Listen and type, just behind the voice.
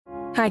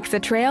Hike the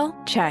trail?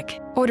 Check.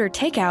 Order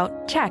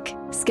takeout? Check.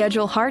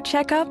 Schedule heart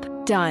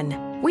checkup?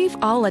 Done. We've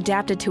all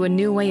adapted to a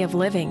new way of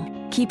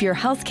living. Keep your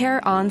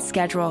healthcare on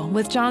schedule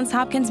with Johns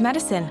Hopkins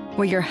Medicine,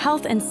 where your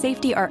health and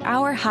safety are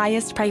our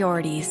highest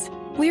priorities.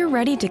 We're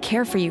ready to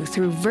care for you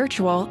through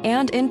virtual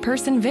and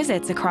in-person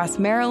visits across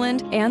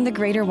Maryland and the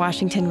greater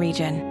Washington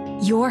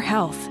region. Your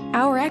health,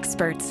 our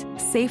experts,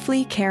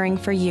 safely caring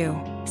for you.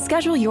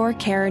 Schedule your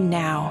care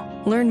now.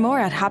 Learn more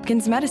at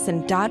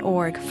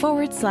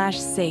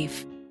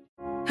hopkinsmedicine.org/safe.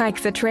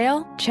 Hike the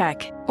trail?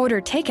 Check. Order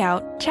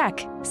takeout?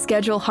 Check.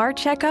 Schedule heart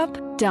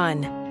checkup?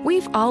 Done.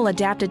 We've all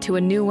adapted to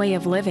a new way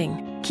of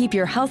living. Keep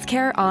your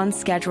healthcare on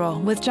schedule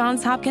with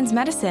Johns Hopkins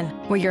Medicine,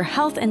 where your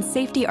health and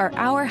safety are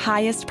our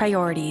highest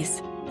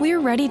priorities.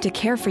 We're ready to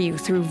care for you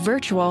through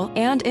virtual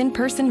and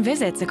in-person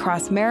visits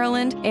across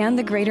Maryland and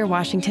the greater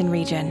Washington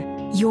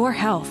region. Your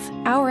health,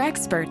 our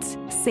experts,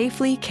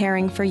 safely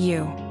caring for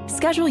you.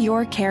 Schedule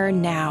your care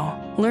now.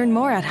 Learn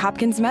more at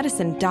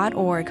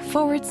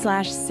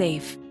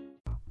hopkinsmedicine.org/safe.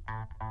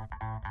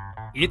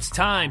 It's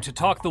time to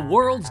talk the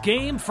world's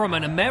game from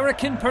an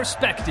American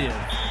perspective.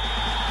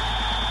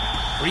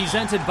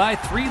 Presented by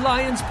Three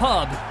Lions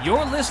Pub,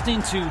 you're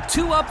listening to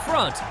Two Up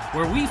Front,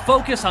 where we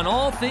focus on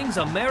all things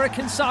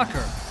American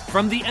soccer,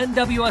 from the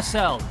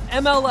NWSL,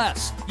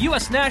 MLS,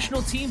 U.S.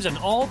 national teams, and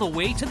all the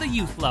way to the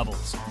youth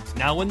levels.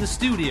 Now in the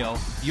studio,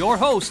 your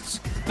hosts,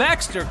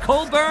 Baxter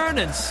Colburn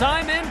and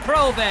Simon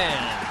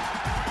Provan.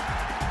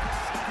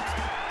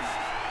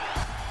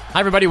 Hi,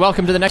 everybody.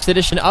 Welcome to the next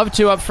edition of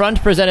Two Up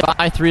Front, presented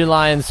by Three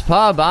Lions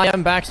Pub. I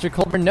am Baxter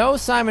Colburn. No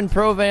Simon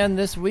Provan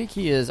this week.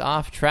 He is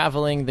off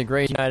traveling the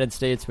great United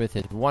States with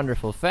his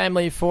wonderful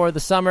family for the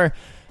summer.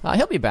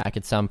 He'll be back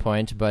at some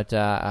point, but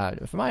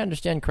if I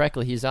understand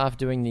correctly, he's off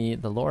doing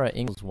the Laura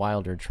Ingalls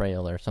Wilder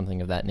Trail or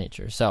something of that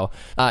nature. So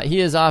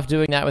he is off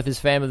doing that with his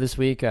family this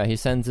week. He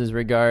sends his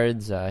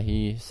regards.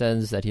 He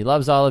says that he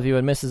loves all of you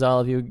and misses all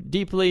of you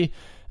deeply.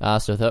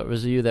 So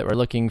those of you that were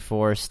looking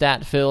for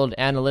stat-filled,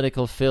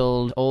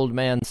 analytical-filled, old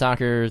man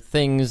soccer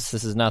things,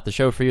 this is not the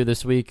show for you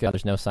this week.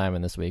 There's no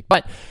Simon this week.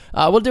 But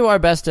we'll do our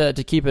best to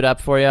keep it up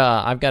for you.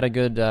 I've got a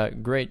good,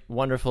 great,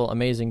 wonderful,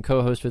 amazing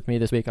co-host with me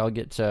this week. I'll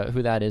get to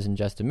who that is in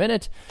just a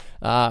minute.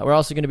 We're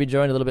also going to be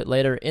joined a little bit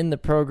later in the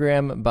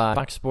program by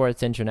Fox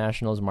Sports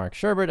International's Mark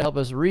Sherbert to help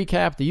us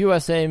recap the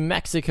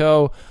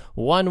USA-Mexico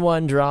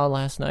 1-1 draw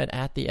last night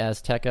at the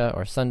Azteca,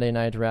 or Sunday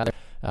night, rather.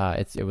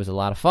 It was a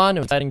lot of fun. It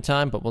was an exciting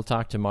time, but we'll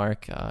talk to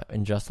Mark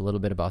in just a little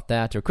bit about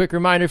that. A quick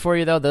reminder for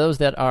you, though, those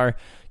that are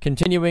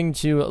continuing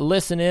to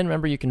listen in,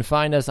 remember you can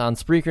find us on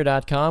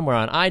Spreaker.com. We're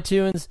on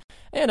iTunes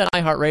and on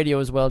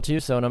iHeartRadio as well, too.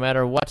 So no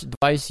matter what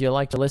device you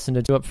like to listen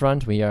to Up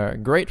Front, we are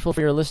grateful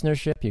for your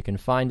listenership. You can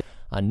find it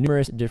on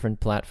numerous different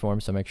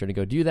platforms, so make sure to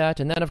go do that.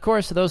 And then, of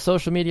course, those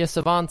social media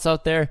savants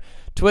out there,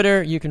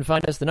 Twitter, you can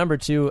find us, the number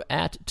 2,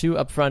 at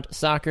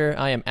 2UpFrontSoccer.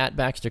 I am at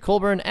Baxter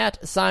Colburn,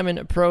 at Simon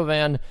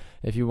Provan,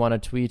 if you want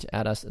to tweet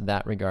at us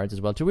that regards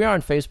as well, too. We are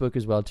on Facebook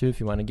as well, too, if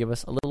you want to give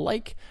us a little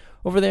like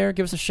over there,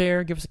 give us a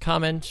share, give us a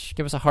comment,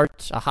 give us a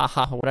heart, a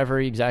ha-ha, whatever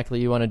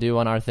exactly you want to do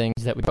on our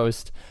things that we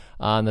post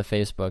on the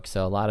Facebook.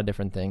 So a lot of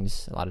different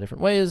things, a lot of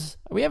different ways.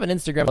 We have an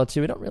Instagram as well,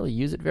 too. We don't really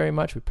use it very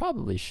much. We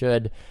probably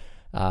should,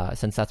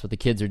 since that's what the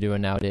kids are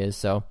doing nowadays.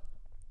 So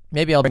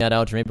maybe I'll bring that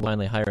out, or maybe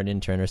finally hire an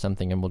intern or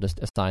something, and we'll just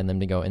assign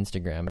them to go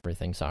Instagram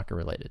everything soccer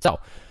related.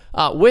 So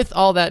with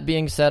all that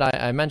being said,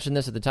 I mentioned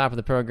this at the top of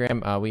the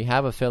program. We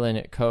have a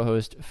fill-in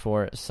co-host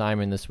for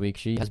Simon this week.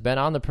 She has been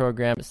on the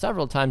program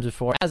several times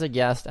before as a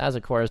guest, as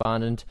a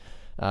correspondent.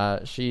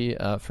 She,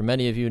 for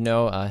many of you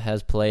know,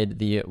 has played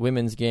the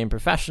women's game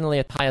professionally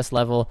at the highest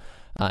level.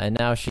 And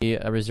now she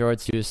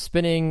resorts to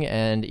spinning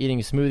and eating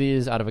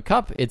smoothies out of a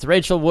cup. It's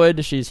Rachel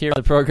Wood. She's here on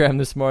the program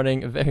this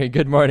morning. A very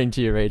good morning to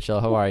you,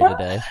 Rachel. How are you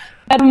today?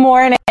 Good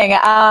morning.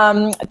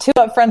 Two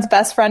Up Front's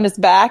best friend is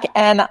back,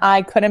 and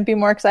I couldn't be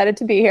more excited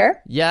to be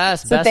here.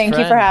 Yes, so thank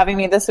you for having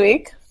me this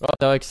week. Oh,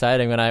 so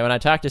exciting. When I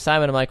talked to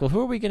Simon, I'm like, well, who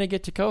are we going to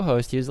get to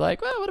co-host? He was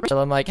like, well, what about Rachel?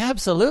 I'm like,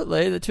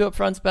 absolutely. The Two Up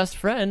Front's best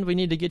friend. We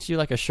need to get you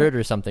like a shirt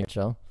or something,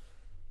 Rachel.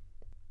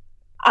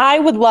 I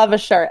would love a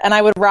shirt, and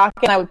I would rock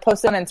it, and I would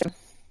post it on Instagram.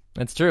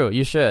 That's true.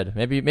 You should.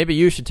 Maybe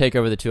you should take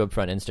over the Two Up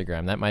Front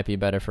Instagram. That might be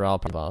better for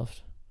all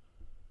involved.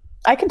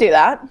 I could do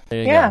that.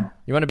 There you go.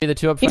 You want to be the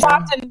Two Up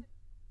Front?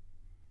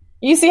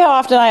 You see how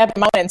often I have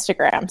my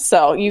Instagram,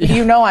 so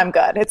you know I'm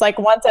good. It's like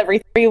once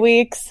every 3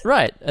 weeks.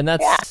 Right, and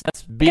that's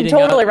beating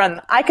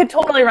I could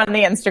totally run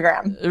the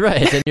Instagram.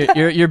 Right, and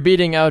you're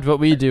beating out what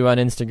we do on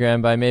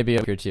Instagram by maybe a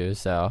week or two.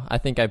 So I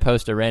think I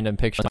post a random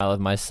picture of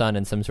my son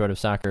in some sort of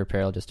soccer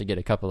apparel just to get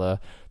a couple of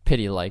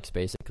pity likes,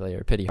 basically,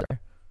 or pity her.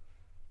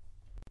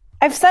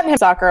 I've sent him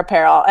soccer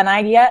apparel, and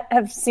I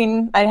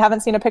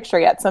haven't seen a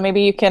picture yet. So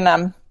maybe you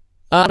can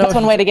That's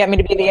one way to get me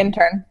to be the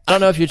intern. I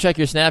don't know if you check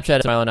your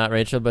Snapchat, Smile or not,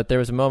 Rachel, but there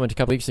was a moment a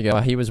couple weeks ago.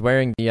 He was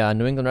wearing the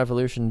New England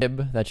Revolution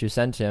bib that you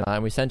sent him,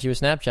 and we sent you a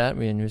Snapchat,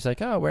 and he was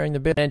like, "Oh, wearing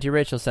the bib." Auntie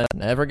Rachel sent.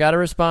 Never got a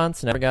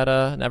response. Never got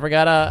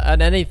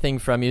an anything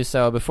from you.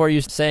 So before you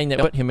saying that,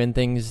 put him in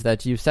things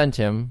that you sent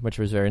him, which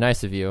was very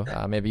nice of you.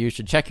 Maybe you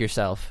should check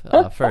yourself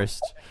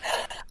first.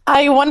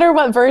 I wonder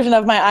what version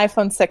of my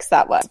iPhone 6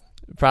 that was.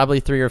 Probably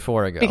 3 or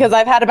 4 ago. Because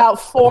I've had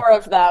about 4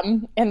 of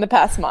them in the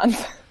past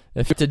month.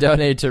 If you're to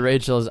donate to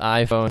Rachel's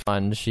iPhone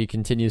fund, she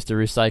continues to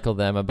recycle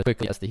them a bit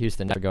quickly as the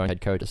Houston going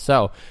head coach.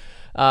 So,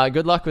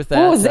 good luck with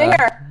that. Ooh,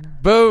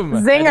 zinger. Boom.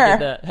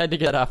 Zinger. Had to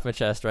get that off my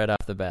chest right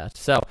off the bat.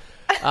 So,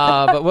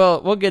 but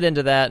we'll get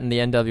into that and the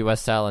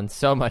NWSL and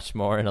so much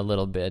more in a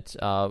little bit.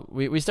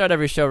 We start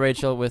every show,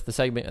 Rachel, with the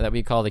segment that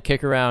we call the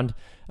Kick Around,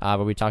 where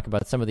we talk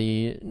about some of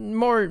the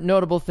more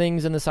notable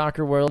things in the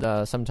soccer world,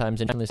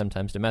 sometimes internationally,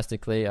 sometimes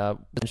domestically.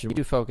 We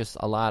do focus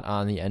a lot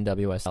on the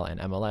NWSL and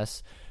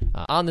MLS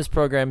on this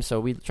program, so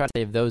we try to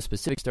save those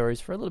specific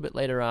stories for a little bit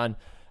later on.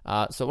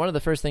 So one of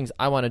the first things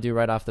I want to do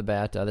right off the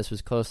bat, this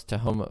was close to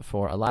home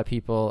for a lot of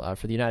people.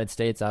 For the United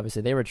States,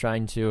 obviously, they were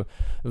trying to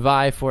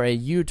vie for a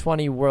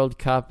U20 World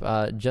Cup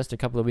just a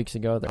couple of weeks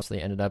ago. They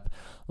actually ended up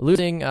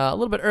losing a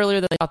little bit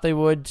earlier than they thought they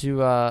would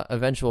to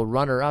eventual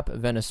runner-up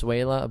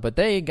Venezuela, but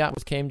they got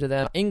what came to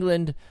them.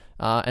 England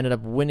ended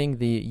up winning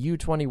the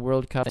U20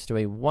 World Cup to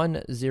a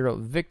 1-0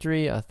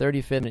 victory, a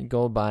 35th-minute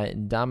goal by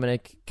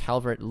Dominic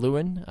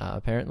Calvert-Lewin,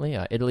 apparently.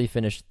 Italy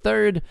finished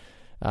third.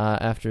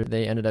 After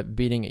they ended up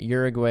beating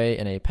Uruguay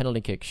in a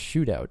penalty kick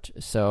shootout.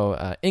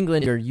 So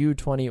England are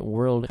U20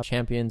 world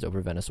champions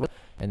over Venezuela,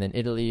 and then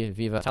Italy,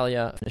 Viva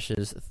Italia,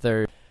 finishes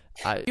third.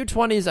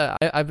 U20s,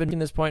 I've been making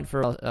this point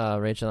for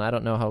Rachel, and I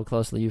don't know how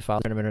closely you follow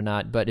the tournament or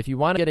not, but if you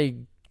want to get a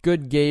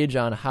good gauge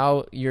on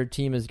how your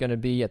team is going to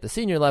be at the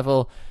senior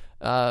level,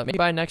 maybe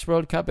by next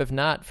World Cup, if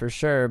not for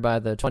sure by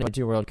the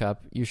 2022 World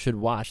Cup, you should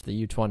watch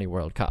the U20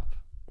 World Cup.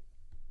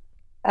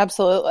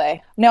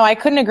 Absolutely. No, I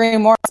couldn't agree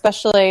more,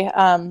 especially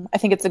I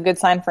think it's a good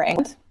sign for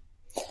England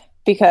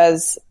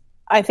because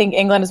I think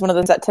England is one of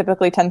those that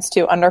typically tends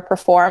to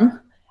underperform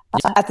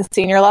at the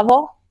senior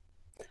level.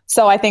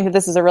 So I think that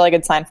this is a really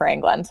good sign for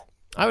England.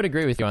 I would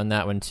agree with you on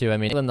that one, too. I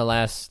mean, in the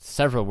last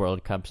several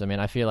World Cups, I mean,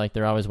 I feel like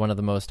they're always one of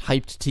the most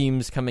hyped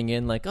teams coming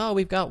in, like, oh,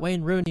 we've got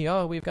Wayne Rooney,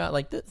 oh, we've got,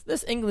 like,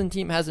 this England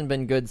team hasn't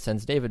been good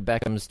since David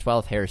Beckham's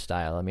 12th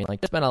hairstyle. I mean, like,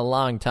 it's been a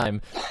long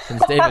time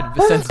since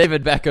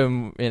David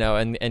Beckham, you know,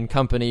 and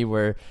company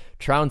were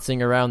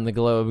trouncing around the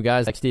globe.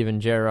 Guys like Steven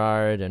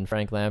Gerrard and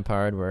Frank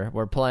Lampard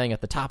were playing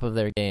at the top of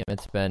their game.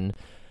 It's been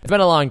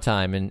a long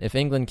time, and if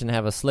England can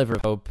have a sliver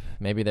of hope,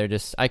 maybe they're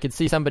just... I could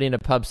see somebody in a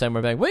pub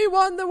somewhere being, we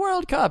won the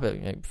World Cup!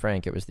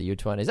 Frank, it was the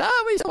U20s.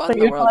 We won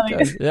the World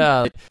Cup! Yeah,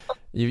 like,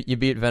 you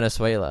beat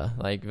Venezuela.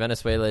 Like,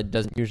 Venezuela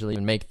doesn't usually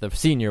even make the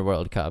senior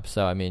World Cup,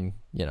 so, I mean,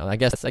 you know, I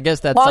guess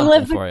that's long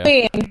something for you. Long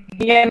live the Queen,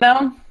 you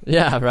know?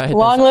 Yeah, right.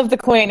 Long live the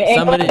Queen.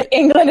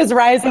 England is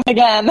rising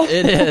again.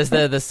 It is.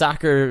 The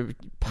soccer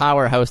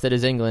powerhouse that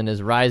is England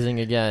is rising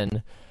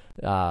again.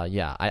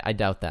 I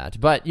doubt that.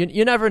 But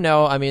you never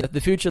know. I mean,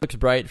 the future looks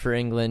bright for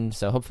England,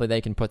 so hopefully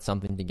they can put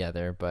something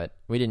together. But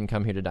we didn't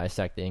come here to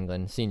dissect the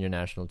England senior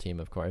national team,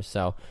 of course.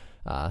 So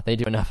they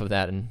do enough of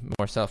that and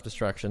more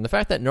self-destruction. The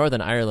fact that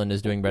Northern Ireland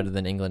is doing better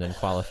than England in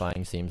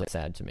qualifying seems like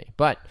sad to me.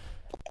 But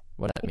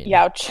what does that mean?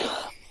 Youch.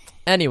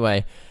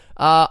 Anyway,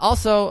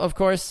 also, of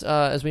course,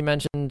 as we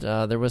mentioned,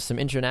 there was some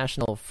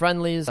international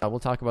friendlies. We'll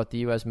talk about the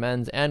U.S.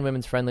 men's and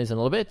women's friendlies in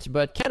a little bit.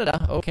 But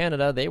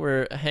Canada, they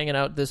were hanging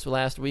out this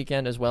last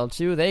weekend as well,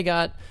 too. They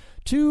got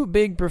 2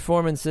 big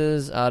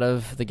performances out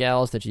of the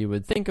gals that you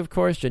would think, of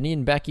course.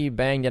 Janine Becky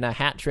banged in a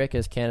hat trick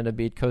as Canada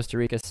beat Costa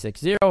Rica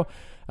 6-0.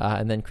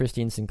 And then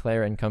Christine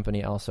Sinclair and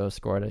company also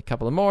scored a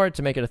couple of more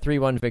to make it a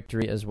 3-1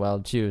 victory as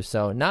well, too.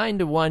 So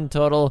 9-1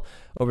 total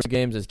over 2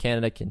 games as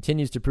Canada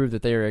continues to prove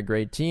that they are a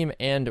great team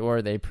and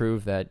or they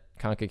prove that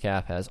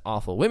CONCACAF has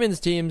awful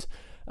women's teams.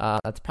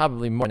 That's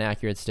probably more an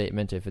accurate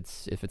statement. If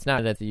it's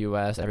not at the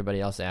U.S.,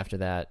 everybody else after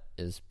that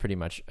is pretty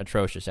much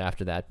atrocious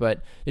after that.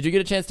 But did you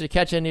get a chance to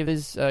catch any of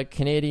these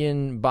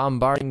Canadian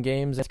bombarding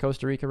games at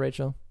Costa Rica,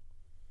 Rachel?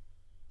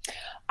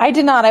 I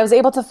did not. I was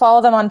able to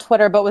follow them on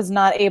Twitter, but was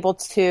not able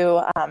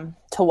to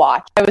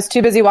watch. I was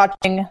too busy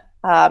watching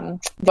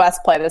U.S.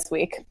 play this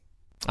week.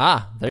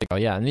 There you go.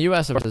 Yeah, and the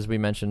U.S., of course, as we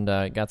mentioned,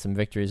 got some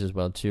victories as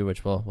well, too,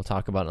 which we'll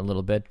talk about in a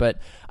little bit. But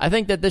I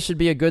think that this should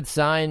be a good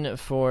sign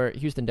for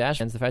Houston Dash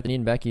fans. The fact that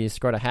Janine Becky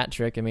scored a hat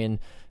trick, I mean,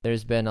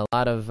 there's been a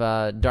lot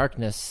of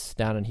darkness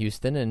down in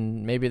Houston,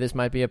 and maybe this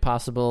might be a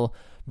possible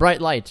bright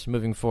light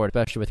moving forward,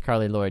 especially with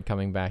Carly Lloyd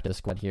coming back to the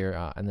squad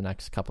here in the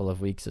next couple of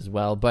weeks as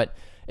well. But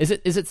is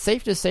it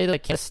safe to say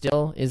that Canada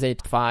still is a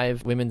top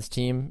 5 women's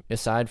team,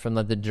 aside from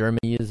the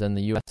Germanys and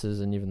the US's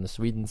and even the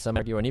Swedens, some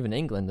argue, and even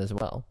England as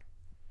well?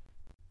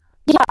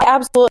 Yeah,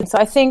 absolutely. So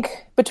I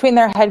think between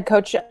their head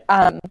coach,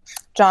 John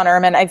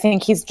Ehrman, I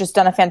think he's just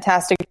done a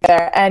fantastic job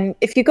there. And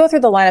if you go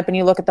through the lineup and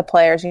you look at the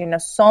players, you know,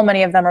 so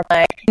many of them are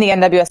playing in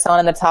the NWSL and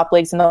in the top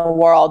leagues in the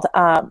world.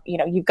 You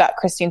know, you've got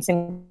Christine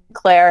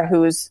Sinclair,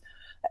 who's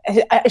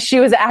she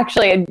was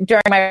actually,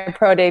 during my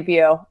pro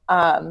debut,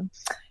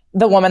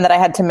 the woman that I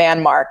had to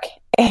man mark.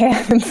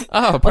 And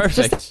oh,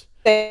 perfect.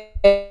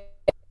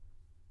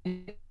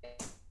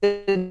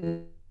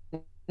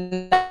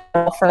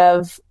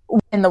 Of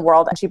in the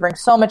world, and she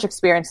brings so much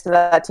experience to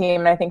that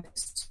team, and I think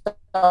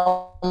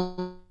so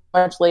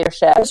much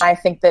leadership. I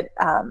think that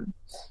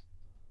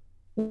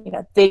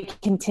they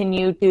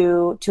continue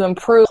to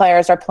improve.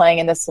 Players are playing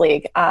in this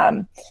league.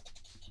 I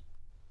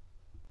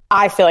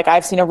feel like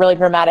I've seen a really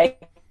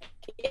dramatic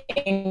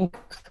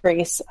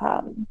increase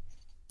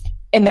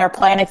in their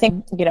play, and I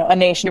think a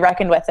nation to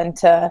reckon with, and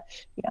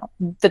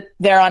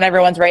they're on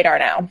everyone's radar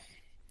now.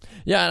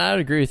 Yeah, and I would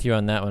agree with you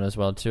on that one as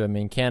well, too. I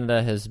mean,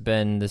 Canada has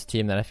been this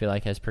team that I feel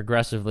like has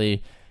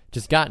progressively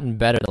just gotten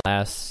better the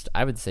last,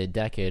 I would say,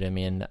 decade. I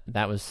mean,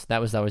 that was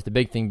always the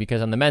big thing,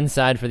 because on the men's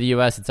side for the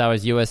U.S., it's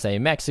always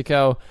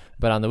USA-Mexico,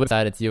 but on the women's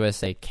side, it's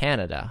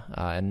USA-Canada.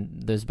 And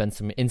there's been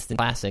some instant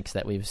classics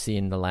that we've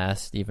seen the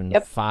last even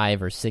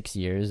 5 or 6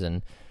 years,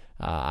 and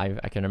I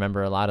can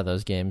remember a lot of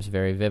those games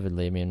very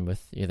vividly. I mean,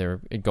 with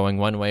either it going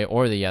one way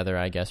or the other,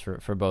 I guess,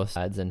 for both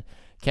sides. And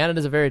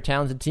Canada's a very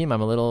talented team. I'm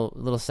a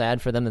little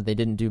sad for them that they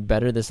didn't do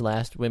better this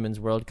last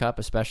Women's World Cup,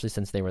 especially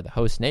since they were the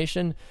host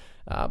nation.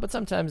 But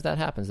sometimes that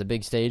happens. The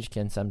big stage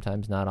can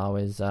sometimes not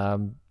always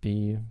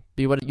be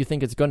what you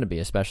think it's going to be,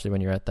 especially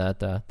when you're at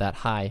that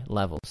high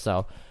level.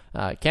 So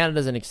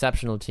Canada's an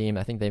exceptional team.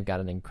 I think they've got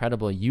an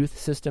incredible youth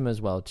system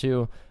as well,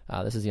 too.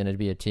 This is going to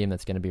be a team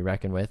that's going to be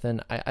reckoned with,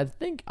 and I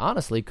think,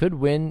 honestly, could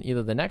win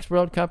either the next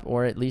World Cup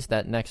or at least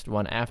that next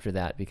one after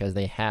that, because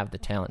they have the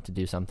talent to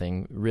do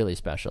something really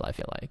special, I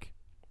feel like.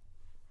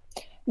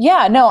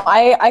 Yeah, no,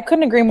 I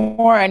couldn't agree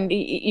more. And,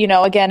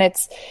 again,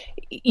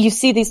 you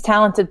see these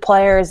talented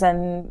players,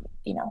 and,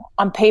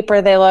 on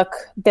paper they look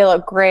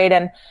great.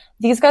 And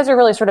these guys are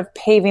really sort of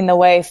paving the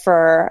way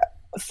for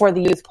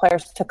the youth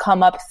players to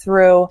come up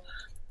through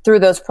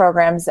those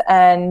programs.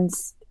 And,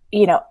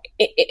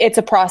 it's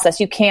a process.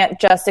 You can't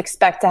just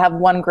expect to have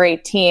one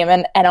great team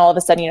and all of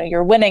a sudden,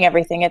 you're winning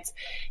everything. It's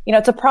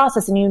a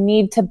process, and you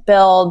need to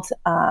build,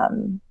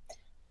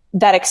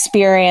 that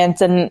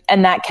experience and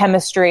that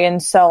chemistry.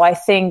 And so I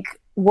think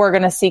we're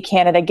going to see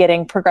Canada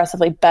getting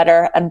progressively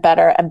better and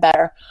better and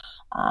better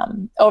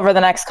over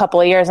the next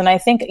couple of years. And I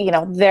think,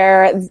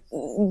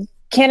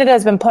 Canada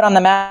has been put on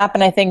the map,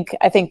 and I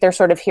think they're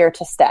sort of here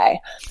to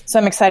stay. So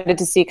I'm excited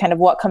to see kind of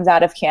what comes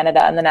out of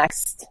Canada in the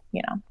next,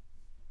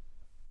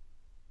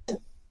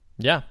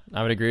 Yeah,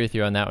 I would agree with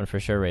you on that one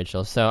for sure,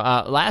 Rachel. So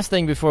last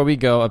thing before we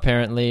go,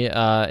 apparently,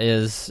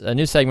 is a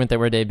new segment that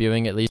we're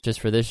debuting, at least just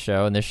for this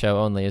show, and this show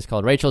only, is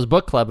called Rachel's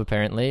Book Club,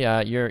 apparently.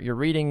 You're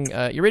reading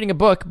a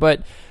book,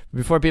 but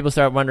before people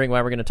start wondering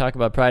why we're going to talk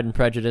about Pride and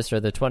Prejudice or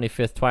the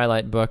 25th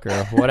Twilight book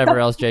or whatever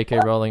else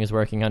J.K. Rowling is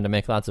working on to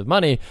make lots of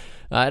money,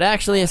 it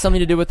actually has something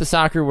to do with the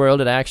soccer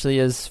world. It actually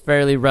is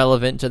fairly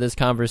relevant to this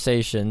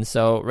conversation.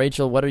 So,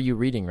 Rachel, what are you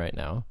reading right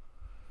now?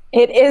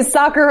 It is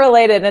soccer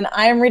related, and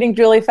I'm reading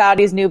Julie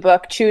Foudy's new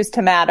book, Choose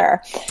to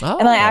Matter. Oh.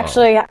 And I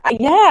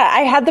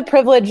had the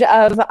privilege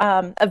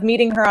of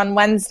meeting her on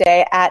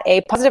Wednesday at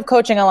a Positive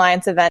Coaching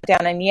Alliance event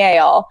down in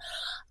Yale.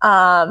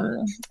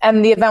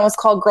 And the event was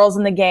called Girls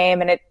in the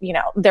Game, and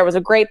there was a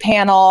great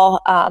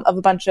panel of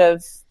a bunch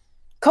of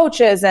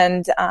coaches,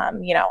 and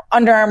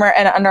Under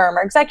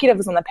Armour executive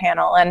was on the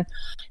panel, and it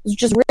was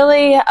just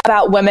really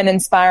about women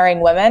inspiring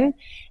women.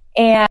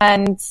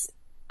 And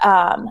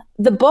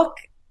the book,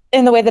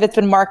 in the way that it's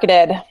been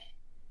marketed,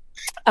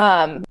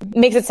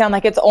 makes it sound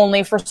like it's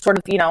only for sort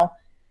of,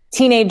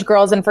 teenage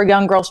girls and for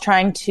young girls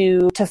trying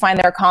to find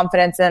their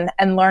confidence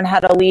and learn how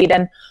to lead.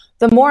 And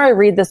the more I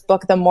read this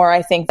book, the more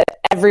I think that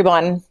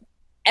everyone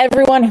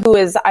who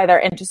is either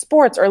into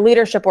sports or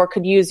leadership or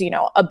could use,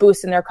 a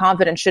boost in their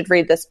confidence should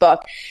read this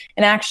book.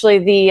 And actually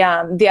the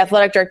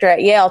athletic director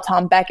at Yale,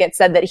 Tom Beckett,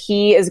 said that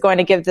he is going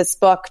to give this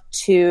book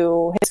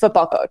to his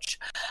football coach.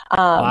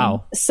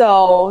 Wow.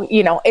 So,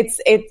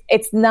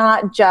 it's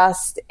not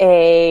just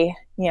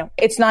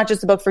it's not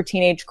just a book for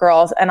teenage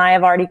girls. And I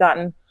have already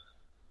gotten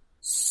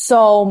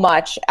so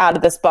much out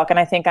of this book. And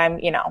I think I'm,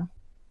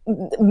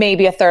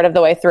 maybe a third of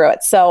the way through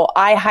it. So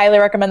I highly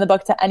recommend the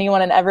book to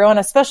anyone and everyone,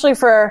 especially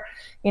for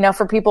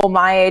people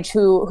my age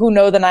who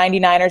know the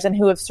 99ers and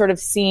who have sort of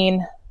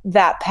seen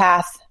that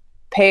path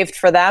paved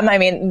for them. I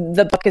mean,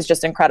 the book is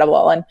just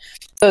incredible. And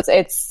so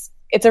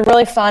it's a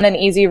really fun and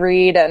easy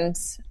read, and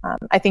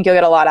I think you'll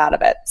get a lot out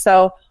of it.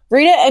 So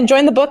read it and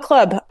join the book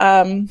club.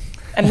 And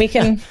we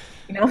can,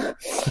 You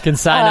can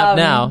sign up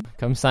now.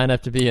 Come sign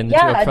up to be in the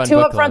Two Up Front Two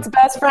book Up Front's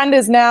club. best friend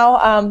is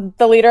now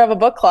the leader of a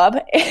book club.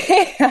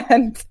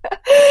 and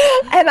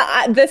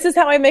this is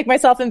how I make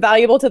myself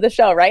invaluable to the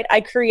show, right?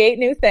 I create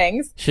new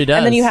things. She does.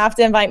 And then you have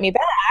to invite me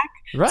back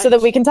right. so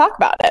that we can talk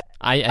about it.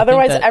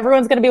 Otherwise,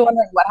 everyone's going to be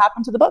wondering what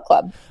happened to the book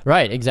club.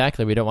 Right,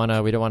 exactly. We don't want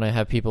to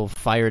have people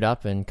fired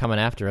up and coming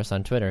after us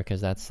on Twitter,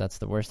 because that's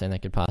the worst thing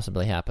that could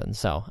possibly happen.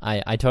 So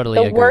I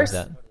totally agree with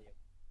that.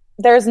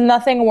 There's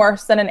nothing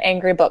worse than an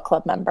angry book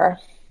club member.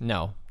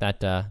 No,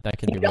 that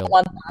can be real.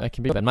 That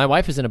can be bad. My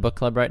wife is in a book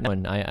club right now,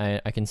 and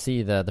I can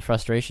see the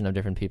frustration of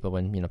different people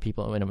when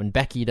when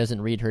Becky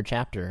doesn't read her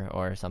chapter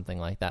or something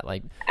like that.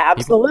 Like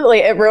absolutely,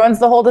 it ruins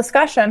the whole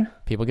discussion.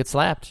 People get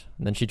slapped,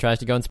 and then she tries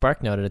to go and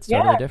SparkNote it. It's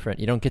totally different.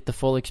 You don't get the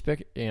full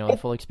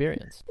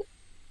experience.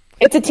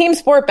 It's a team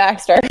sport,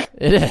 Baxter.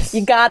 It is.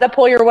 You gotta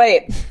pull your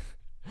weight.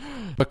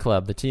 Book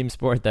club, the team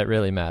sport that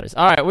really matters.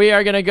 All right, we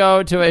are going to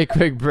go to a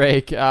quick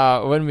break.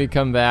 When we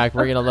come back,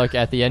 we're going to look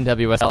at the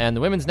NWSL and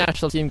the women's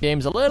national team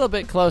games a little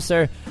bit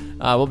closer.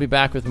 We'll be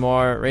back with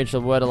more.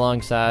 Rachel Wood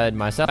alongside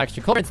myself,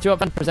 Baxter Colburn. It's 2 Up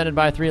Front, presented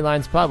by Three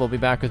Lions Pub. We'll be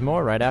back with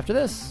more right after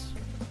this.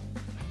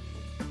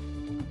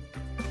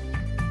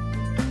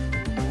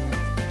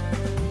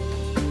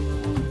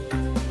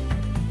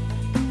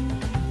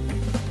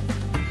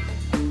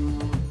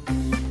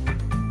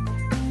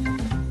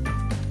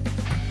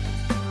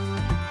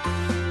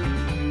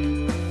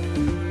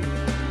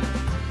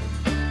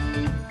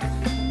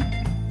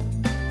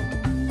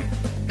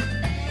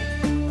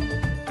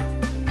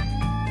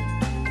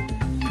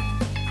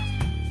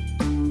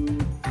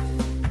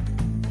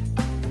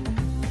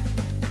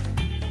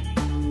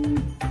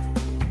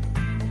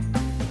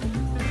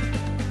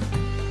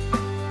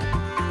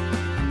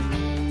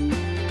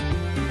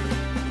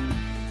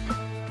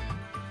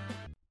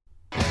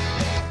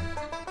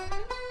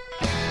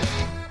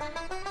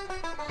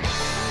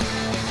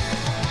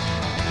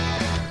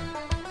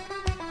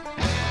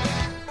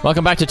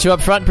 Welcome back to 2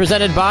 Up Front,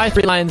 presented by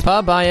Three Lions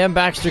Pub. I am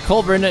Baxter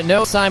Colburn.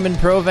 No Simon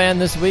Provan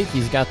this week.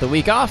 He's got the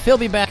week off. He'll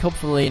be back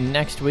hopefully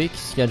next week,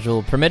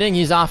 schedule permitting.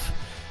 He's off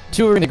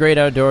touring the great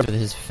outdoors with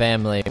his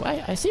family.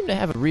 I seem to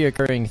have a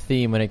reoccurring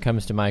theme when it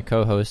comes to my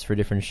co-hosts for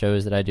different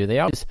shows that I do. They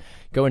always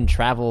go and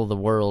travel the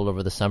world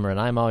over the summer, and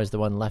I'm always the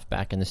one left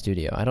back in the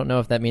studio. I don't know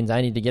if that means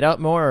I need to get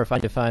out more or if I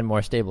need to find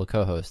more stable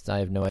co-hosts. I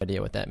have no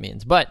idea what that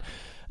means. But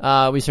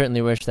we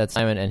certainly wish that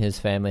Simon and his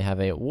family have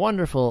a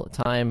wonderful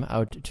time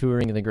out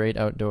touring the great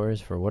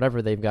outdoors for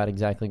whatever they've got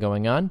exactly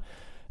going on.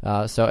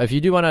 So if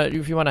you want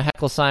to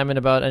heckle Simon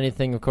about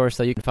anything, of course,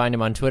 you can find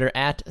him on Twitter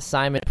at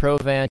Simon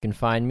Provan. You can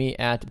find me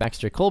at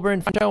Baxter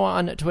Colburn. Find Joe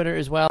on Twitter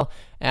as well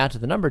at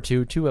the number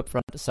 2 Up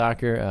Front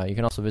Soccer. You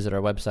can also visit our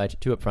website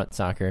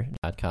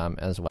 2upfrontsoccer.com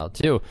as well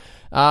too.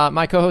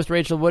 My co-host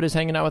Rachel Wood is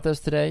hanging out with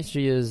us today.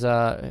 She is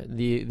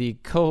the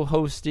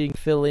co-hosting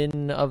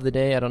fill-in of the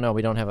day. I don't know.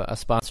 We don't have a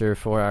sponsor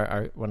for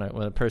our when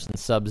a person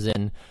subs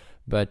in.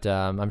 But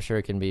I'm sure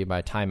it can be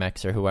by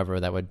Timex or whoever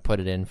that would put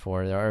it in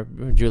for. Or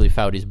Julie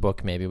Foudy's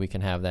book, maybe we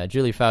can have that.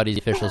 Julie Foudy's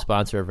the official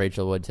sponsor of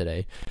Rachel Wood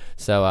today.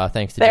 So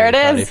thanks to Julie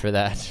Foudy for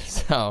that.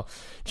 So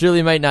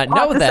Julie might not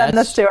know that. Send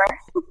this to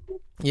her.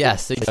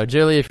 Yes. So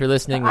Julie, if you're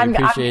listening, we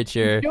appreciate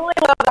your...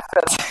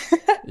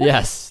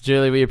 Yes,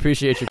 Julie, we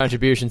appreciate your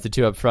contributions to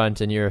 2 Up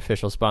Front and your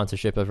official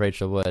sponsorship of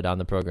Rachel Wood on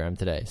the program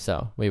today.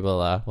 So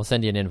we'll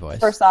send you an invoice.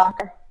 For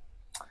soccer.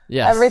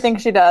 Yes. Everything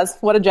she does.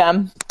 What a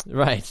gem.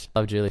 Right.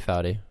 Love Julie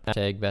Foudy.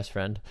 Hashtag best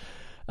friend.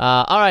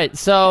 All right.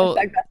 So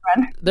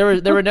there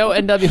were no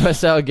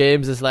NWSL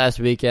games this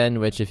last weekend,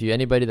 which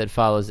anybody that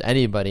follows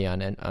anybody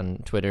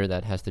on Twitter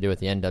that has to do with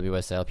the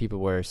NWSL, people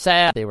were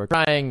sad, they were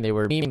crying, they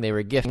were memeing, they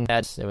were gifting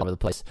heads, they were all over the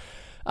place.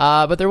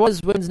 But there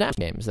was women's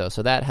national games, though,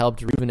 so that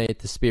helped rejuvenate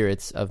the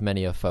spirits of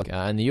many of folk.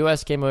 And the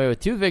U.S. came away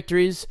with 2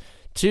 victories.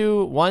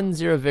 2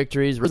 1-0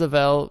 victories.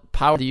 Roosevelt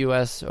powered the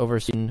U.S. over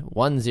Sweden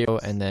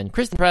 1-0, and then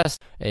Kristen Press,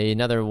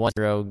 another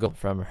 1-0 goal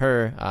from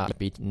her,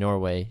 beat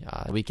Norway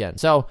weekend.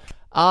 So,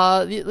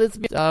 I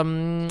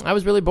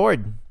was really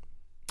bored.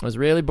 I was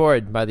really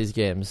bored by these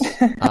games.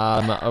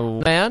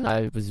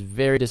 I was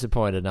very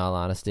disappointed, in all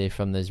honesty,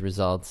 from these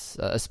results,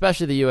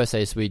 especially the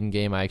USA-Sweden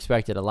game. I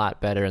expected a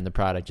lot better, and the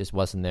product just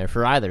wasn't there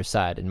for either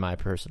side, in my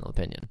personal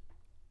opinion.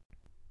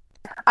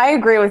 I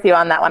agree with you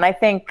on that one. I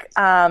think...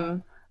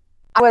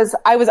 I was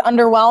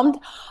underwhelmed,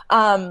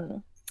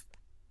 and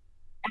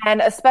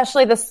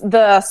especially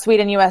the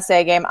Sweden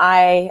USA game.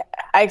 I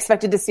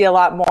expected to see a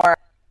lot more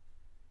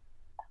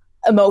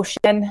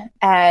emotion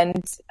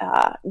and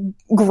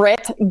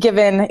grit,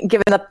 given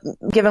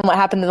what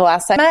happened in the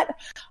last segment,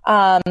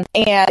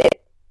 and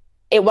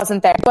it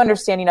wasn't there. You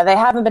understand, they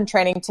haven't been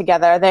training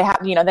together. They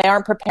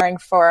aren't preparing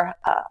for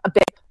a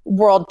big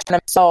world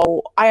tournament.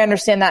 So I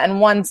understand that in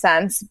one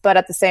sense, but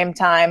at the same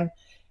time,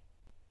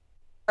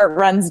 it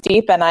runs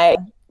deep, and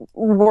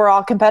we're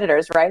all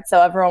competitors, right?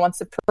 So everyone wants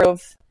to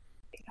prove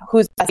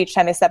who's best each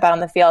time they step out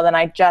on the field, and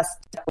I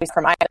just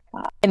for my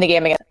in the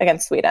game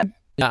against Sweden.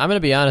 Yeah, I'm going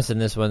to be honest in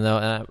this one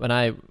though. When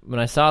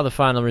I saw the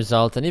final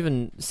result, and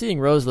even seeing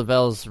Rose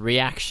Lavelle's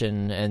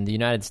reaction and the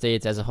United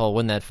States as a whole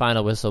when that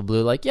final whistle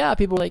blew,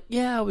 people were like,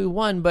 yeah, we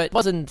won, but it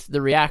wasn't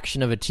the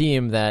reaction of a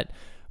team that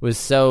was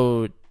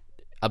so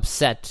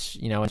upset,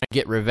 and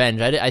get revenge.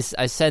 I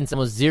sense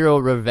almost zero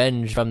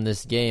revenge from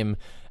this game.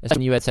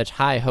 When you had such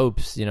high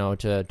hopes,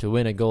 to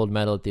win a gold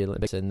medal at the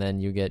Olympics, and then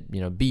you get,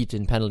 beat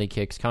in penalty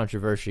kicks,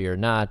 controversy or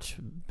not.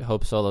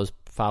 Hope Solo's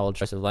foul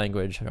choice of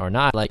language or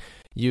not, like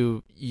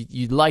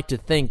you'd like to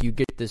think you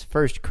get this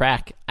first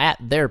crack at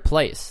their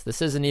place.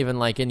 This isn't even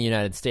like in the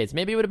United States.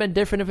 Maybe it would have been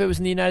different if it was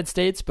in the United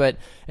States, but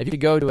if you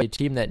could go to a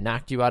team that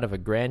knocked you out of a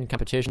grand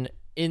competition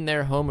in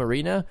their home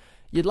arena,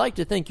 you'd like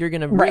to think you're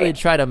going to really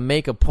try to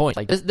make a point.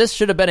 Like this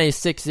should have been a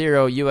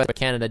 6-0 U.S. what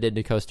Canada did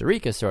to Costa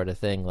Rica sort of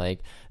thing. Like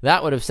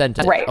that would have sent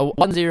a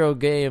 1-0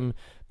 game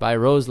by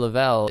Rose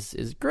Lavelle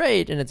is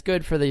great, and it's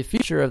good for the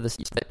future of the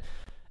season.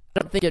 I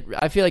don't think it.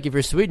 I feel like if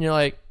you're Sweden, you're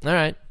like, all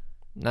right,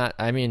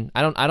 I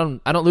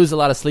don't lose a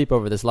lot of sleep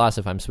over this loss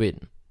if I'm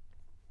Sweden.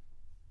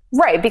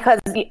 Right, because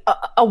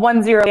a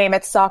 1-0 game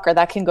at soccer,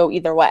 that can go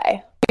either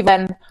way. We've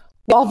been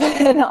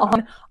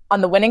on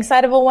the winning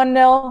side of a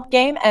 1-0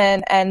 game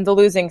and the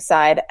losing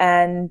side.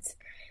 And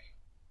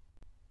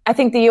I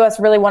think the U.S.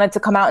 really wanted to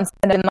come out and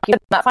send in,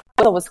 like that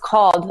final was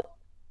called,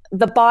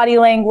 the body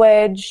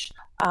language,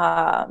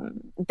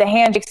 the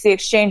handshakes, the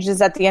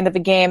exchanges at the end of the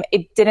game.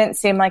 It didn't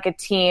seem like a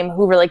team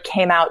who really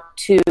came out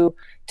to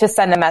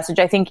send a message.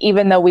 I think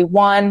even though we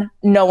won,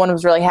 no one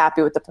was really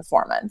happy with the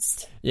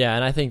performance. Yeah,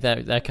 and I think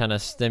that kind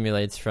of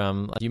stimulates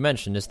from, like you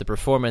mentioned, just the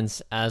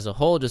performance as a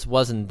whole just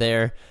wasn't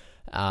there.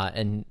 Like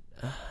I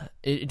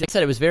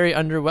said, it was very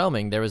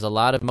underwhelming. There was a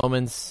lot of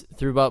moments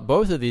throughout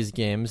both of these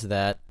games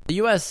that the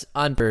U.S.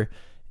 under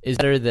is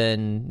better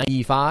than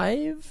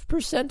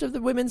 95% of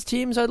the women's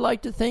teams, I'd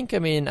like to think. I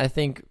mean, I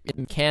think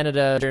in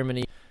Canada,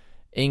 Germany,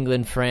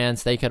 England,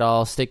 France, they could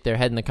all stick their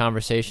head in the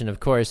conversation, of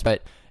course,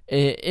 but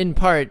in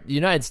part, the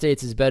United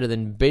States is better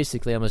than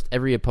basically almost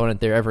every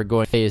opponent they're ever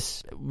going to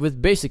face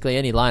with basically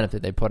any lineup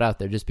that they put out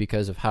there, just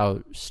because of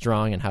how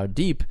strong and how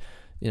deep,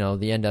 the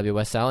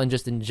NWSL and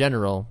just in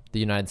general, the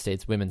United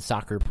States women's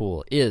soccer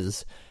pool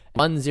is.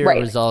 1-0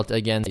 result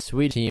against a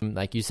Swedish team,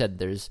 like you said,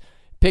 there's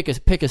pick a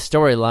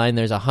storyline.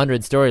 There's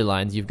 100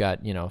 storylines. You've got,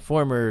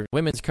 former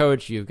women's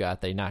coach. You've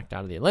got they knocked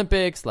out of the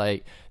Olympics.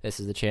 Like, this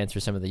is the chance for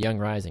some of the young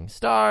rising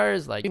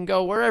stars. Like, you can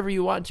go wherever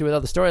you want to with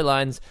all the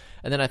storylines.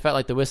 And then I felt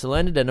like the whistle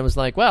ended, and it was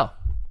like, well,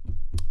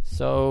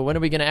 so when are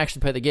we going to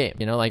actually play the game?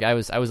 I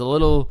was a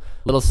little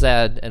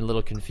sad and a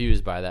little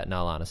confused by that, in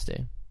all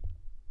honesty.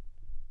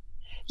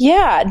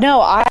 Yeah,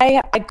 no,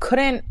 I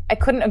couldn't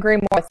agree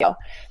more with you.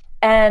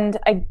 And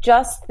I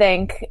just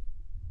think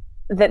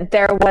that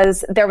there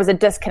was a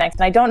disconnect.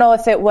 And I don't know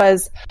if it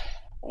was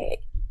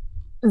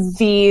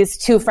these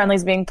two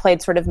friendlies being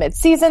played sort of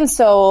mid-season,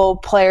 so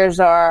players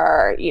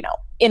are,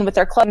 in with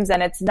their clubs,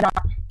 and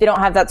they don't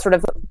have that sort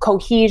of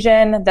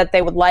cohesion that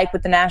they would like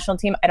with the national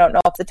team. I don't know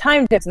if the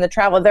time difference and the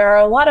travel, there are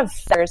a lot of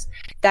factors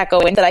that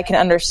go in that I can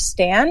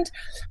understand.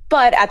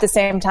 But at the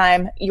same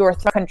time, you're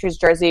throwing country's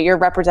jersey, you're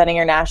representing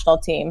your national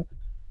team,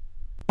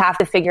 you have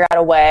to figure out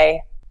a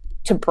way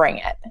to bring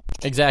it.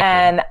 Exactly.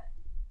 And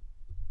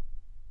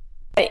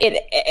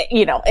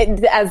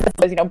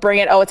bring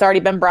it. Oh, it's already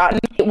been brought in.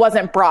 It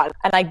wasn't brought,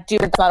 and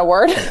it's not a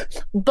word,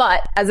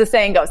 but as the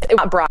saying goes, it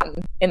was brought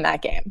in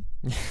that game.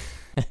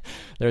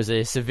 There was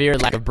a severe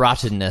lack of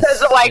broughtenness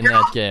in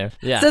that game.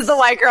 Yeah, this is the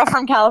white girl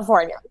from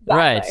California. Exactly.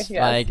 Right,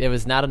 yes. Like it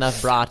was not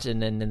enough brought in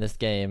this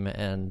game,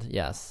 and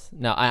yes,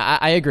 no,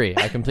 I agree.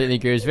 I completely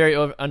agree. It was very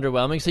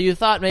underwhelming. So you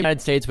thought maybe the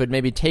United States would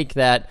maybe take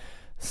that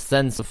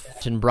sense of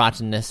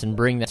broughtenness and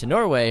bring that to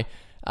Norway.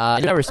 You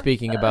and I were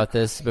speaking about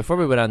this before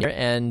we went on there,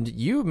 and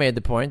you made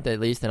the point, at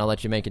least, and I'll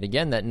let you make it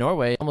again, that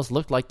Norway almost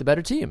looked like the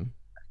better team.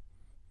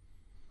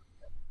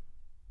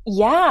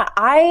 Yeah,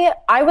 I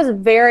was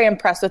very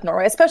impressed with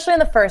Norway, especially in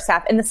the first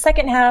half. In the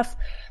second half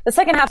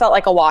felt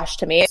like a wash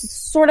to me. It's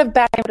sort of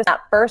back into that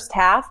first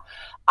half.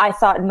 I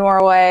thought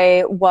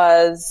Norway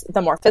was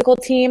the more physical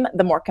team,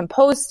 the more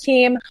composed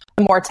team,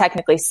 the more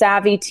technically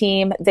savvy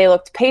team. They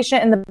looked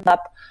patient in the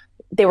build-up.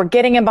 They were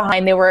getting in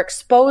behind. They were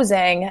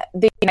exposing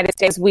the United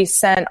States. We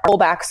sent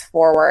fullbacks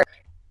forward.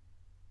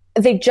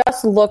 They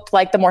just looked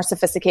like the more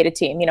sophisticated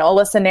team.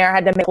 Alyssa Nair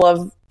had to make a couple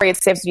of great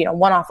saves,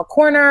 one off a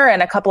corner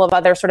and a couple of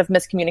other sort of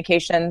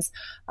miscommunications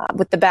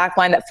with the back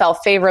line that fell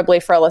favorably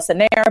for Alyssa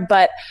Nair.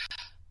 But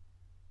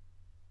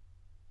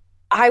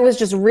I was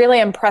just really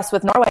impressed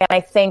with Norway. And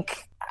I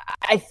think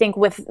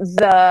with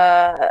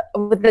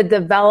the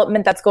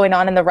development that's going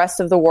on in the rest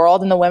of the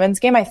world in the women's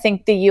game, I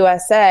think the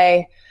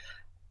USA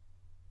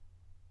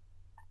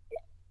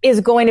is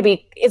going to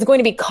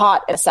be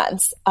caught in a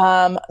sense.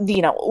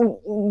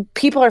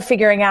 People are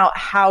figuring out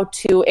how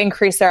to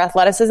increase their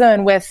athleticism,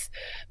 and with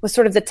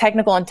sort of the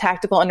technical and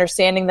tactical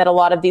understanding that a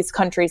lot of these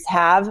countries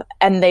have,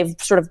 and they've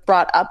sort of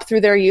brought up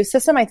through their youth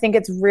system, I think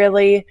it's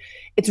really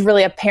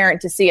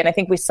apparent to see. And I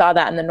think we saw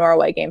that in the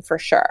Norway game for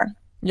sure.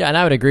 Yeah, and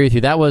I would agree with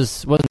you. That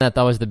wasn't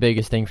the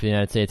biggest thing for the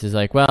United States. Is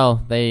like,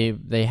 well, they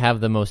have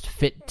the most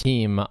fit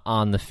team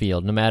on the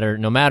field, no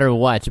matter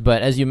what.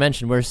 But as you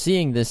mentioned, we're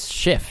seeing this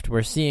shift.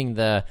 We're seeing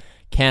the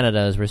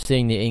Canadas, we're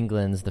seeing the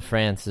Englands, the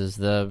Frances,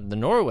 the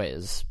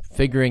Norways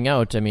figuring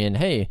out, I mean,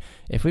 hey,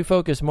 if we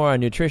focus more on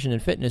nutrition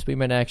and fitness, we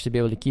might actually be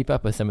able to keep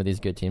up with some of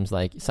these good teams.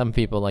 Like some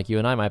people like you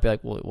and I might be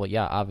like, well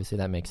yeah, obviously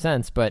that makes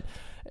sense, but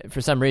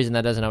for some reason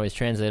that doesn't always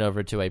translate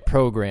over to a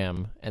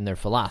program and their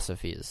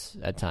philosophies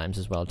at times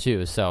as well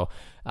too. So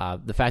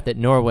the fact that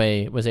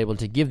Norway was able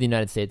to give the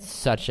United States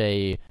such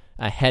a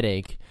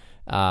headache,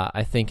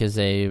 I think is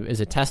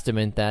a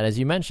testament that, as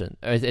you mentioned,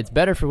 it's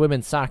better for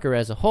women's soccer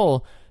as a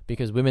whole,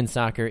 because women's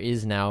soccer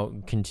is now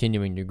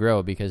continuing to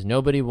grow, because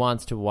nobody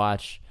wants to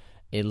watch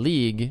a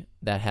league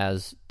that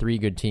has 3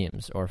 good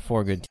teams or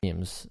 4 good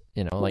teams.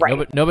 You know, like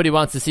right. nobody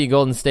wants to see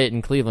Golden State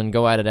and Cleveland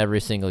go at it every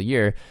single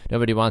year.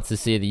 Nobody wants to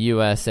see the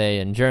USA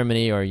and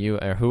Germany or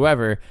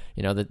whoever,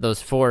 you know,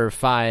 those 4 or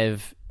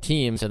 5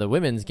 teams of the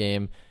women's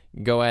game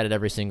go at it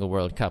every single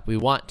World Cup. We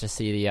want to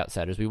see the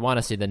outsiders. We want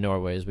to see the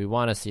Norways. We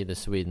want to see the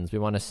Swedens. We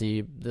want to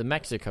see the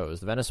Mexicos,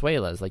 the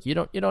Venezuelas. Like you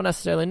don't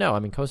necessarily know. I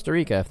mean, Costa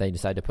Rica, if they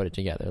decide to put it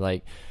together.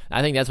 Like,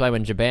 I think that's why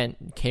when Japan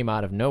came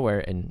out of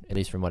nowhere, and at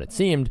least from what it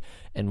seemed,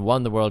 and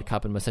won the World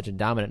Cup and was such a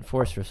dominant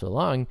force for so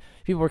long,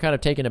 people were kind of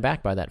taken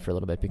aback by that for a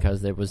little bit,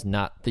 because there was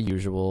not the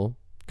usual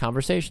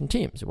conversation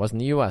teams. It wasn't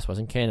the U.S.,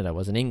 wasn't Canada,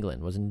 wasn't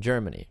England, wasn't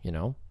Germany, you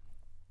know?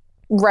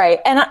 Right.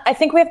 And I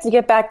think we have to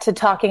get back to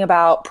talking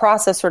about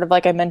process, sort of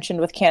like I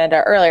mentioned with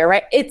Canada earlier,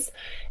 right? It's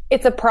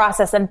a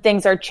process and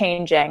things are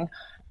changing.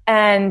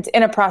 And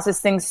in a process,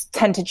 things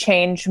tend to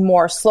change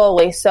more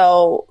slowly.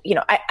 So, you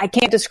know, I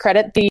can't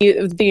discredit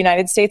the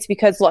United States,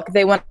 because, look,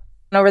 they went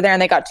over there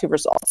and they got 2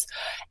 results.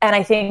 And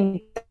I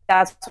think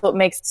that's what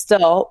makes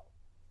still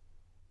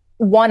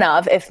one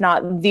of, if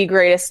not the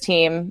greatest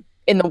team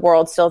in the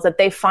world still, is that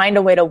they find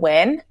a way to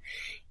win,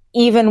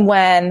 even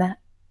when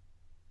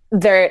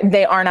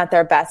they aren't at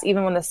their best,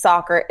 even when the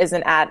soccer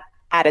isn't at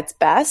its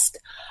best.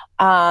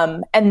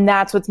 And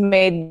that's what's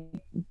made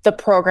the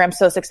program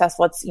so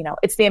successful.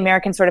 It's the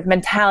American sort of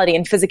mentality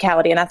and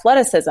physicality and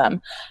athleticism.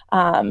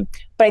 But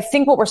I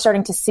think what we're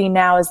starting to see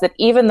now is that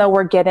even though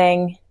we're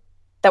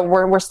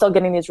still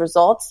getting these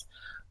results,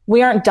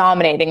 we aren't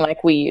dominating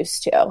like we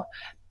used to.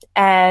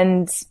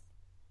 And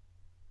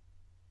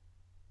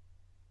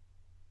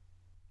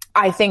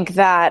I think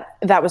that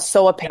was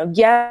so apparent.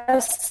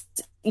 Yes,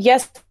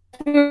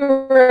 we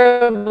were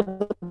able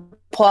to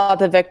pull out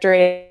the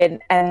victory,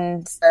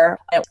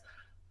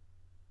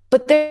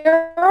 but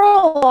there are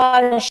a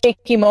lot of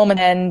shaky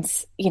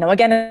moments, and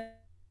again,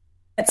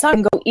 it's not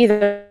going to go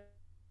either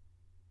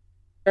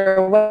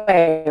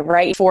way,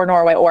 right? For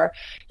Norway, or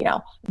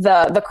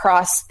the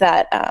cross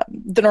that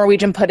the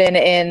Norwegian put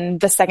in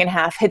the second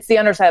half hits the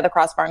underside of the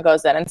crossbar and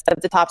goes in instead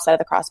of the top side of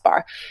the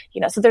crossbar.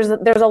 So there's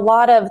a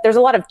lot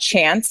of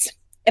chance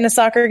in a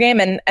soccer game,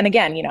 and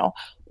again,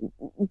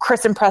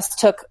 Kristen Press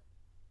took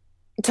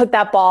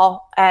that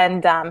ball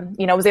and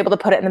was able to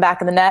put it in the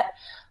back of the net,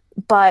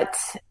 but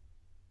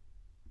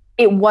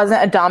it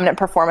wasn't a dominant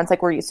performance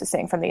like we're used to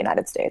seeing from the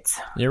United States.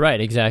 You're right,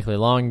 exactly.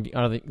 Long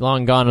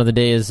gone are the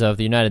days of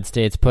the United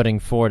States putting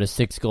 4 to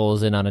 6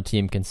 goals in on a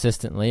team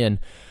consistently, and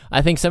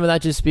I think some of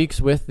that just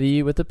speaks with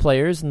the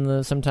players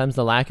and sometimes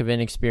the lack of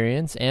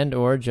inexperience and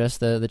or just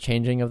the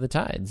changing of the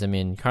tides. I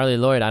mean, Carly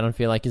Lloyd, I don't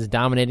feel like is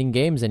dominating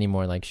games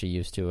anymore like she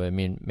used to. I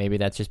mean, maybe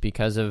that's just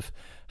because of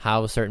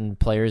how certain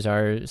players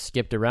are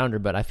skipped around her,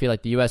 but I feel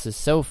like the U.S. is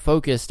so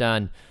focused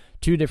on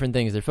 2 different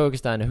things. They're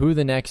focused on who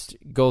the next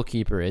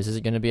goalkeeper is. Is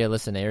it going to be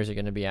Alyssa Nair? Is it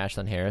going to be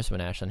Ashlyn Harris when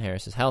Ashlyn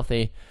Harris is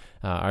healthy?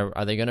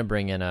 Are they going to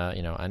bring in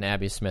an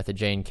Abby Smith, a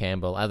Jane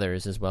Campbell,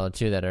 others as well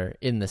too that are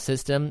in the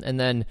system? And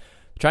then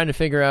trying to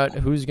figure out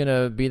who's going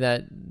to be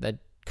that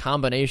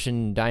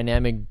combination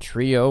dynamic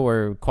trio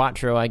or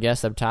quattro, I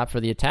guess, up top for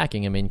the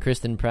attacking. I mean,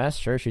 Kristen Press,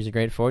 sure, she's a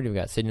great forward. You've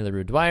got Sydney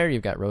Leroux Dwyer,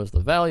 you've got Rose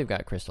Lavelle, you've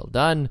got Crystal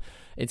Dunn.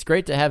 It's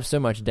great to have so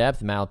much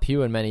depth, Mal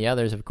Pugh and many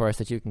others, of course,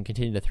 that you can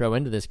continue to throw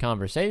into this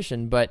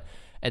conversation, but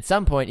at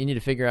some point you need to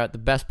figure out the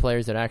best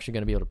players that are actually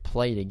going to be able to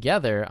play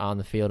together on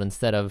the field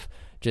instead of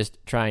just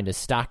trying to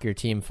stock your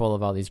team full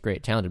of all these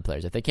great talented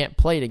players. If they can't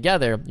play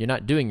together, you're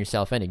not doing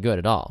yourself any good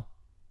at all.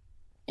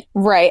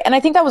 Right. And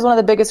I think that was one of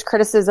the biggest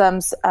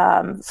criticisms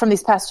from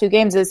these past 2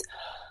 games is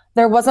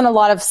there wasn't a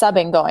lot of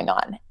subbing going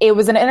on. It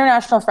was an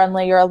international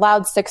friendly. You're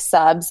allowed 6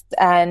 subs,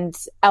 and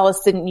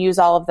Ellis didn't use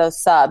all of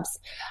those subs.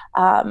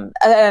 And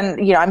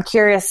I'm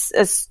curious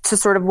as to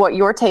sort of what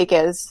your take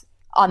is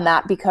on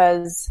that,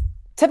 because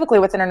typically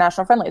with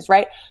international friendlies,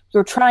 right,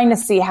 you're trying to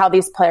see how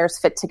these players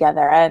fit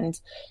together and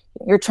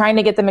you're trying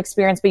to get them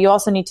experience, but you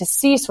also need to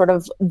see sort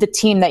of the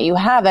team that you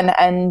have.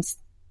 And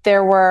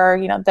there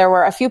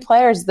were a few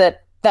players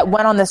that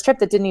went on this trip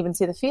that didn't even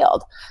see the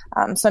field.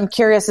 So I'm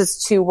curious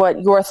as to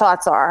what your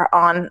thoughts are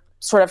on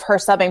sort of her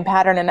subbing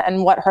pattern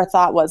and what her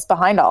thought was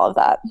behind all of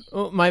that.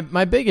 Well,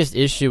 my biggest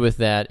issue with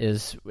that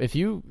is if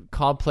you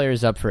call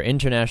players up for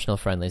international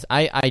friendlies,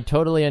 I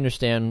totally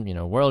understand,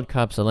 World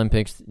Cups,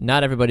 Olympics,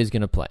 not everybody's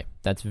going to play.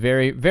 That's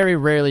very, very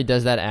rarely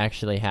does that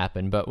actually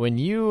happen. But when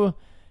you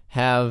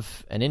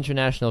have an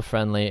international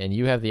friendly and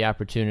you have the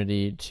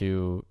opportunity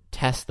to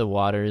test the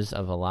waters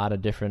of a lot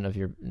of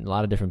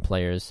different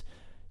players,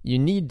 you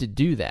need to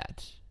do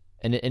that.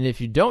 And if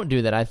you don't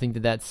do that, I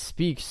think that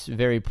speaks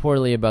very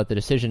poorly about the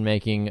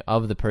decision-making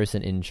of the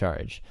person in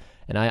charge.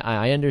 And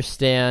I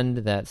understand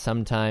that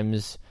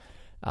sometimes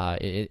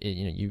the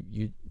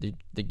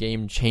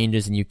game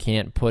changes and you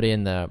can't put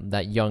in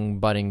that young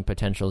budding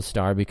potential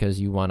star because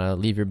you want to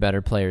leave your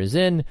better players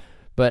in.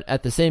 But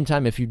at the same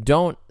time, if you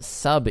don't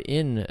sub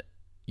in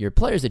your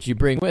players that you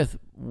bring with,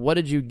 what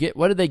did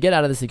they get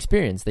out of this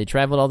experience? They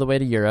traveled all the way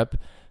to Europe.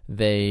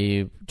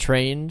 They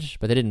trained,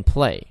 but they didn't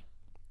play.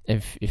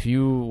 If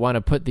you want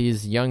to put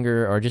these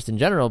younger or just in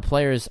general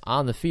players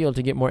on the field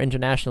to get more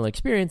international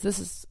experience,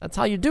 that's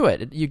how you do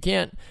it. You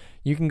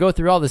can go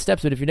through all the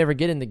steps, but if you never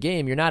get in the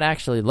game, you're not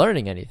actually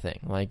learning anything.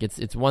 Like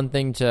it's one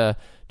thing to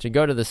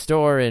go to the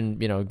store and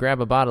grab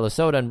a bottle of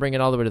soda and bring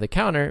it all the way to the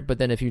counter, but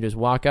then if you just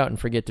walk out and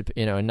forget to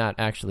and not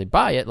actually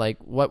buy it, like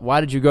why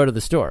did you go to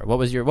the store? What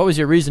was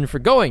your reason for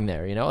going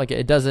there? Like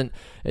it doesn't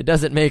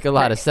make a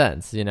lot of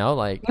sense.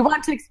 Like you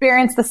want to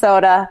experience the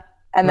soda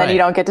and then right. You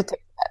don't get to taste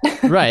it.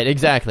 Right,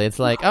 exactly. It's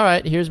like, all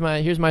right, here's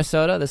my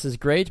soda. This is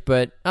great,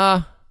 but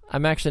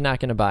I'm actually not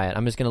going to buy it.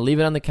 I'm just going to leave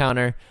it on the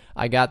counter.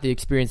 I got the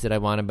experience that I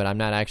wanted, but I'm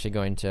not actually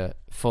going to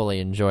fully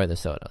enjoy the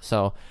soda.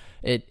 So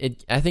I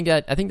think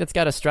that's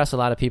got to stress a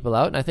lot of people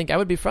out, and I think I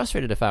would be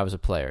frustrated if I was a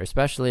player,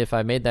 especially if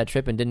I made that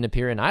trip and didn't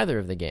appear in either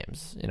of the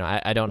games.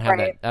 I don't have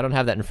right. that. I don't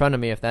have that in front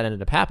of me if that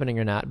ended up happening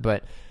or not,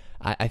 but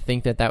I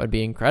think that would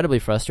be incredibly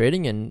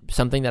frustrating and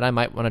something that I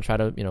might want to try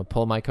to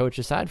pull my coach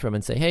aside from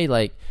and say, hey,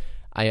 like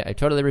I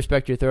totally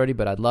respect your authority,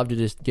 but I'd love to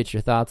just get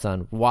your thoughts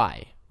on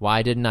why.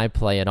 Why didn't I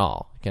play at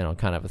all?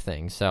 Kind of a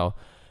thing. So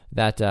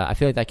that I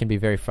feel like that can be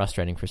very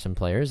frustrating for some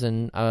players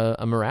and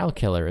a morale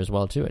killer as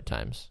well too at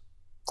times.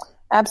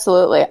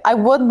 Absolutely. I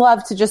would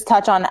love to just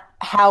touch on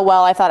how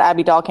well I thought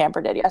Abby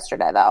Dahlkamper did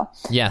yesterday, though.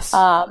 Yes.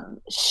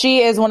 She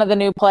is one of the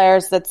new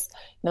players that's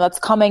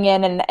coming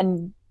in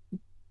and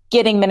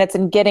getting minutes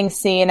and getting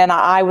seen, and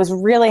I was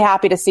really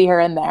happy to see her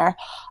in there.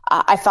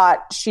 I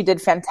thought she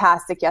did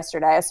fantastic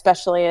yesterday,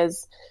 especially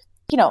as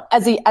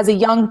a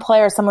young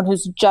player, someone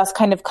who's just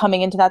kind of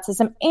coming into that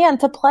system, and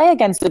to play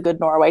against a good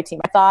Norway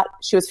team. I thought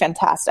she was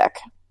fantastic.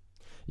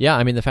 Yeah,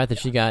 I mean, the fact that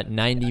she got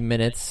 90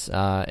 minutes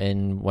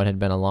in what had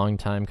been a long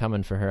time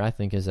coming for her, I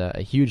think is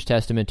a huge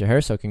testament to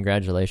her, so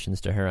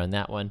congratulations to her on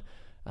that one.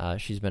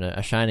 She's been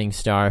a shining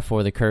star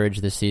for the Courage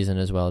this season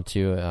as well,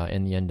 too,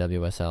 in the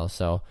NWSL,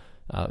 so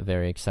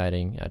very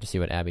exciting to see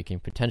what Abby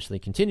can potentially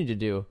continue to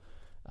do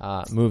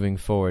moving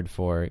forward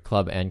for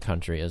club and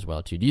country as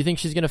well, too. Do you think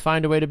she's going to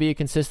find a way to be a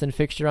consistent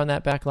fixture on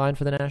that back line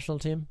for the national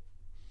team?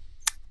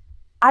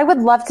 I would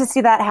love to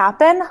see that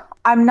happen.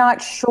 I'm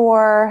not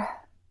sure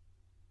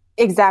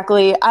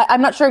exactly.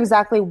 I'm not sure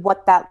exactly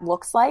what that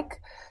looks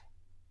like.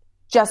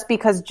 Just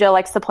because Jill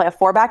likes to play a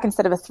 4-back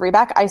instead of a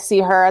 3-back, I see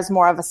her as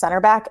more of a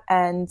center back,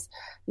 and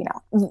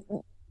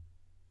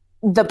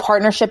the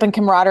partnership and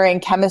camaraderie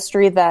and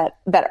chemistry that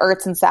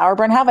Ertz and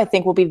Sauerbrunn have, I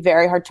think will be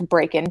very hard to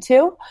break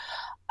into.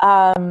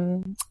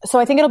 So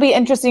I think it'll be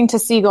interesting to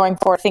see going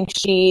forward. I think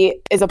she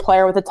is a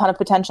player with a ton of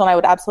potential, and I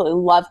would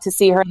absolutely love to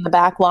see her in the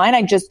back line.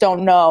 I just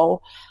don't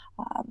know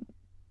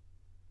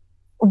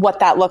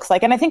what that looks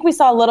like. And I think we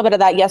saw a little bit of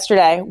that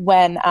yesterday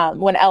when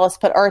Ellis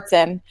put Ertz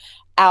in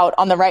out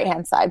on the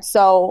right-hand side.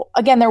 So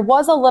again, there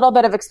was a little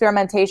bit of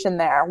experimentation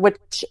there,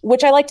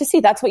 which I like to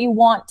see. That's what you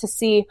want to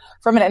see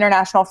from an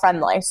international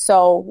friendly.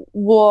 So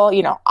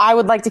I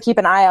would like to keep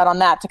an eye out on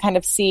that to kind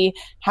of see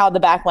how the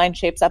back line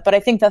shapes up. But I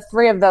think the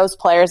three of those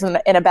players in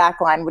a back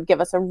line would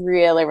give us a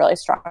really, really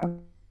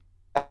strong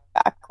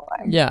back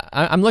line. Yeah,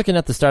 I'm looking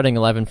at the starting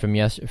 11 from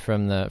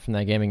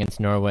that game against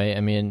Norway.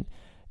 I mean,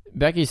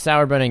 Becky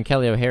Sauerbrunn and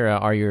Kelly O'Hara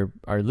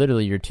are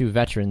literally your two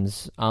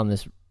veterans on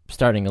this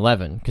starting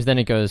 11, because then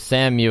it goes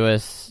Sam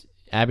Mewis,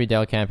 Abby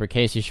Dahlkamper,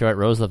 Casey Short,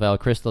 Rose Lavelle,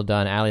 Crystal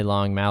Dunn, Allie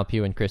Long, Mal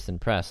Pugh, and Kristen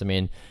Press. I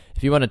mean,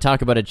 if you want to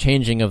talk about a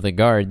changing of the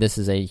guard, this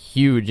is a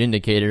huge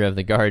indicator of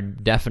the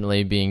guard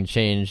definitely being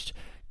changed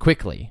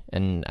quickly.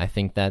 And I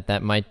think that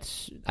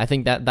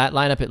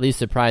lineup at least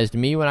surprised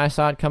me when I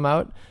saw it come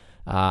out.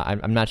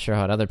 I'm not sure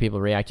how other people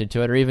reacted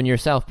to it, or even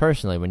yourself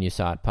personally when you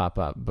saw it pop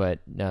up. But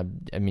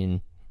I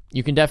mean,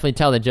 you can definitely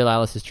tell that Jill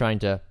Ellis is trying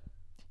to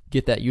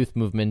get that youth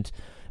movement,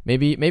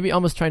 maybe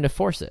almost trying to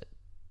force it.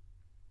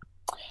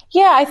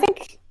 Yeah, I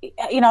think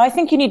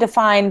you need to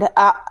find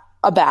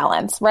a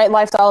balance, right?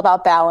 Life's all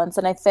about balance,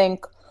 and I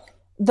think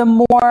the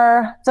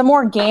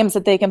more games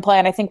that they can play,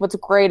 and I think what's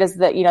great is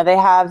that they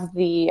have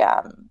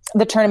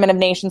the Tournament of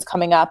Nations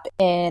coming up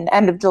in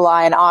end of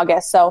July and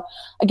August. So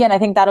again, I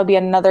think that'll be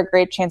another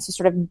great chance to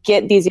sort of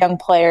get these young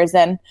players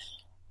in,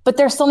 but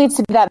there still needs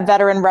to be that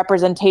veteran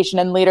representation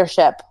and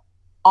leadership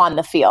on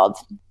the field.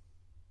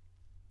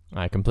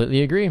 I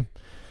completely agree.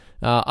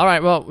 All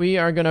right, well, we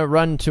are going to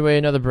run to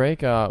another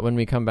break when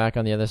we come back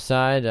on the other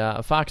side.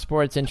 Fox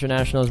Sports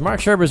International's Mark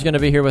Scherber is going to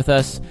be here with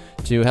us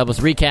to help us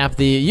recap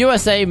the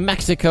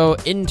USA-Mexico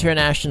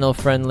international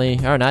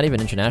friendly, or not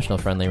even international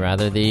friendly,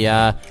 rather,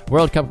 the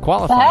World Cup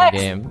qualifying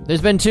game.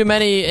 There's been too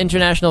many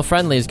international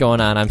friendlies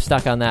going on. I'm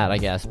stuck on that, I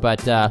guess.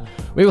 But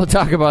we will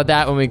talk about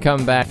that when we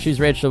come back. She's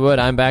Rachel Wood.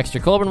 I'm Baxter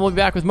Colburn. We'll be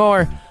back with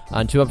more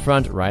on 2 Up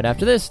Front right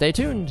after this. Stay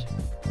tuned.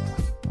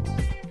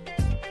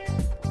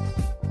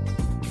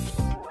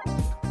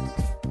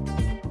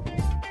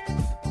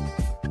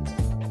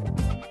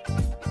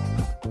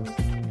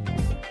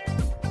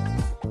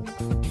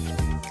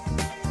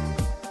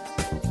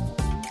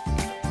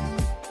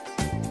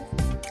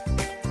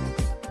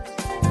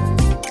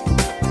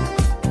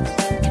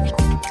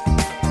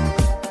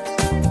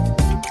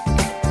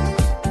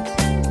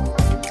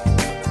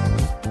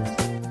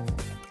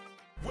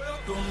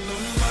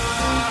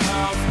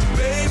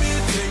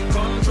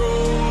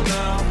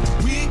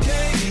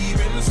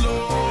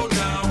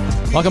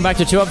 Welcome back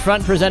to 2 Up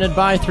Front, presented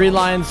by Three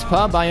Lions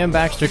Pub. I am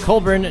Baxter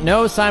Colburn.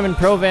 No Simon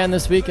Provan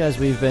this week, as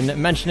we've been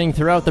mentioning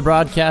throughout the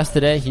broadcast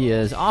today. He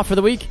is off for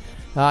the week.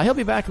 He'll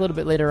be back a little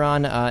bit later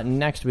on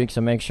next week, so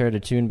make sure to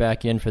tune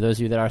back in. For those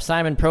of you that are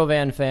Simon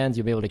Provan fans,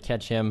 you'll be able to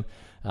catch him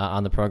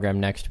on the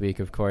program next week,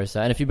 of course.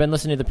 And if you've been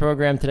listening to the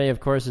program today, of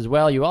course, as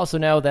well, you also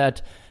know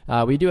that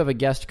we do have a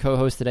guest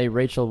co-host today,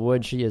 Rachel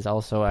Wood. She is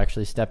also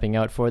actually stepping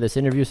out for this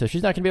interview, so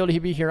she's not going to be able to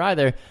be here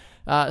either.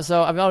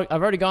 So I've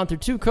already gone through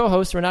 2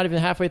 co-hosts. We're not even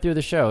halfway through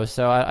the show,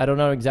 so I don't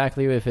know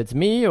exactly if it's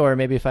me or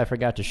maybe if I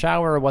forgot to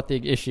shower or what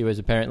the issue is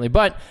apparently.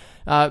 But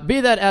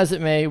be that as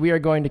it may, we are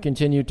going to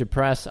continue to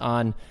press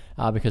on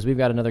because we've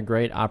got another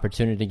great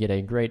opportunity to get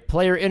a great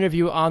player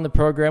interview on the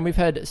program. We've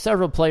had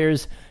several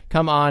players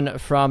come on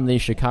from the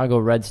Chicago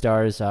Red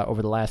Stars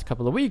over the last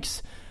couple of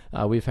weeks.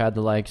 We've had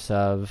the likes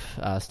of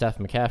Steph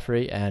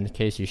McCaffrey and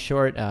Casey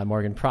Short,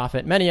 Morgan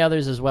Prophet, many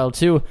others as well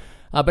too.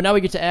 But now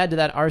we get to add to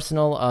that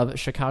arsenal of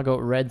Chicago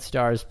Red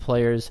Stars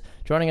players.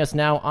 Joining us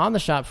now on the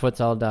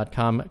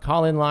ShopFutsal.com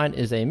call-in line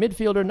is a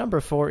midfielder,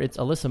 number 4. It's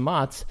Alyssa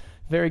Motz.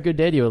 Very good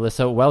day to you,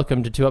 Alyssa.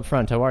 Welcome to 2 Up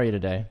Front. How are you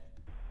today?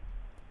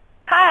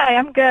 Hi,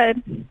 I'm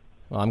good.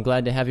 Well, I'm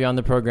glad to have you on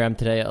the program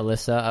today,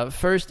 Alyssa.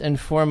 First and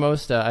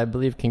foremost, I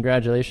believe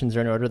congratulations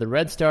are in order. The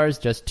Red Stars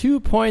just 2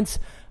 points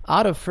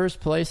out of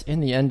first place in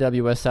the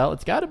NWSL.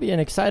 It's got to be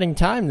an exciting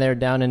time there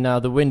down in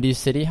the Windy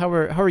City. How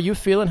are you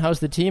feeling? How's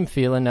the team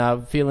feeling?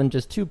 Feeling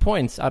just 2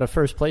 points out of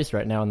first place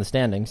right now in the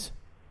standings.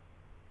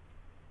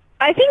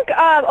 I think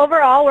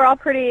overall we're all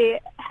pretty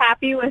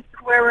happy with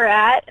where we're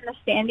at in the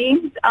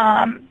standings.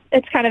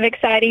 It's kind of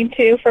exciting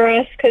too for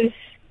us because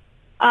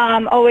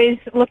always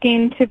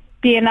looking to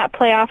be in that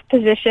playoff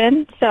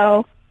position.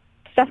 So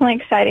it's definitely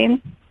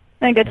exciting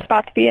and a good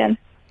spot to be in.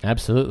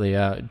 Absolutely.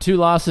 2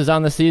 losses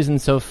on the season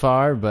so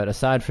far, but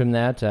aside from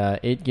that,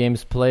 8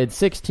 games played,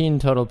 16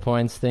 total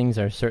points. Things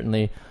are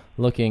certainly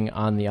looking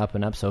on the up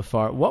and up so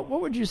far. What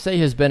would you say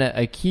has been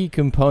a key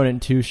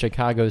component to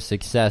Chicago's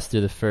success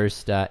through the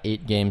first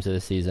 8 games of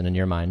the season in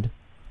your mind?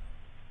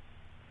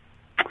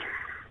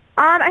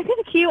 I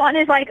think the key one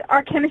is like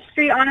our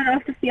chemistry on and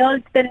off the field.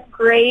 It's been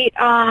great.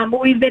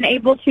 We've been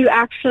able to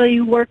actually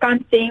work on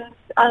things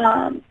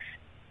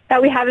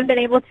that we haven't been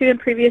able to in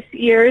previous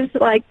years,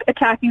 like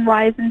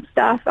attacking-wise and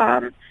stuff.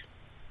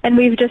 And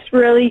we've just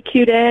really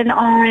cued in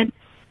on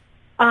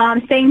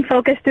staying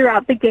focused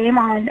throughout the game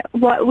on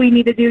what we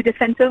need to do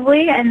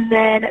defensively and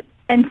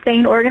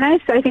staying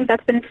organized. So I think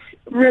that's been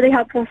really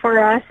helpful for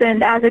us.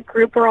 And as a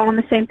group, we're all on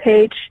the same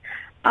page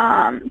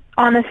on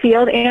the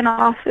field and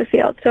off the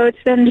field. So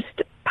it's been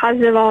just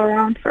positive all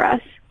around for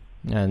us.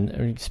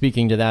 And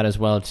speaking to that as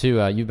well,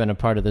 too, you've been a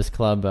part of this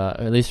club,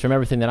 at least from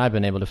everything that I've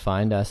been able to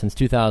find, since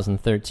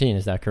 2013.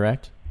 Is that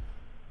correct?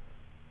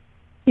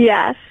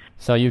 Yes.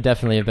 So you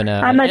definitely have been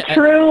I'm a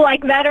true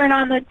veteran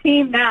on the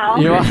team now.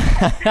 You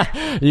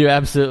are. You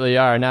absolutely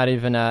are. Not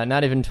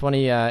even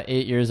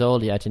 28 years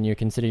old yet, and you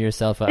consider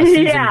yourself a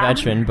seasoned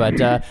veteran.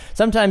 But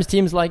sometimes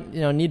teams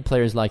need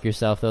players like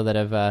yourself, though, that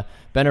have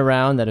been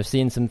around, that have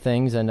seen some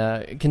things,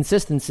 and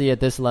consistency at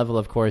this level,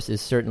 of course,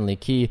 is certainly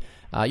key.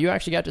 You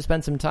actually got to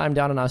spend some time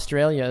down in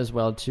Australia as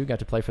well, too. Got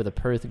to play for the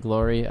Perth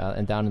Glory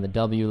and down in the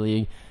W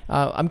League.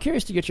 I'm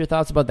curious to get your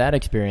thoughts about that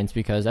experience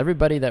because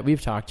everybody that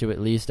we've talked to, at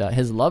least,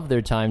 has loved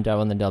their time down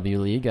in the W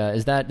League.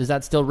 Does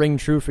that still ring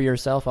true for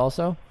yourself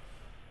also?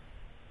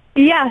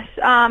 Yes.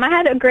 I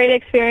had a great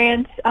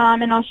experience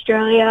in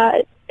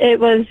Australia. It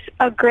was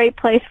a great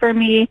place for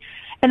me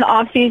in the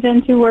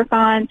off-season to work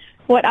on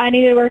what I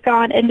needed to work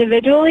on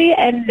individually,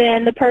 and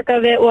then the perk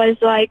of it was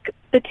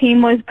the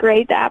team was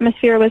great, the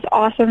atmosphere was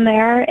awesome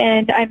there,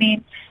 and I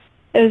mean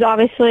it was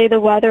obviously the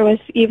weather was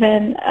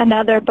even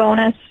another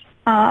bonus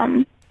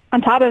on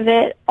top of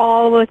it,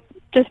 all with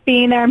just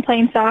being there and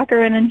playing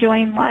soccer and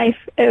enjoying life.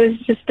 It was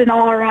just an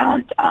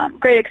all-around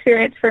great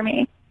experience for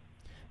me.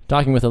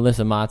 Talking with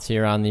Alyssa Motz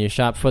here on the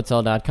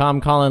ShopFutsal.com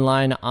call-in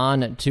line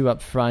on 2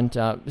 Up Front.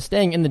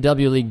 Staying in the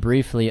W League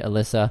briefly,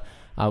 Alyssa,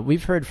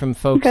 we've heard from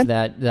folks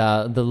that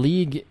the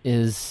league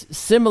is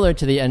similar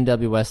to the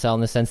NWSL in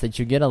the sense that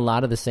you get a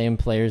lot of the same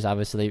players,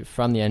 obviously,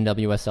 from the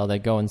NWSL that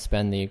go and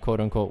spend the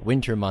quote-unquote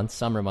winter months,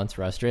 summer months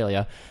for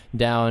Australia,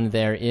 down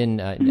there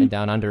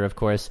down under, of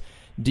course.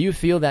 Do you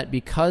feel that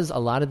because a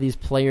lot of these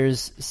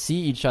players see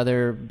each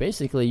other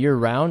basically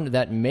year-round,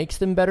 that makes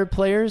them better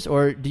players,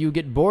 or do you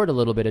get bored a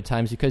little bit at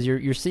times because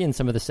you're seeing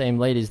some of the same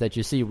ladies that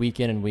you see week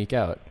in and week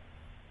out?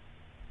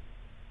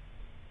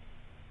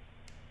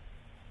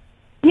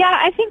 Yeah,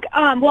 I think,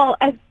 well,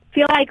 I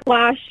feel like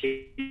last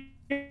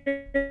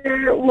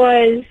year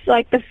was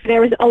like there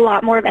was a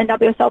lot more of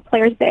NWSL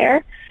players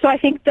there. So I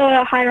think it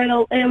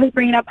was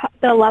bringing up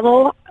the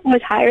level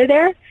was higher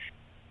there.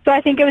 So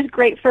I think it was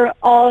great for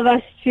all of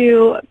us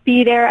to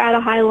be there at a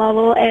high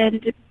level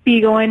and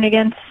be going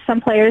against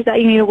some players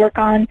that you need to work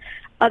on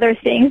other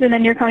things. And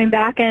then you're coming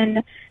back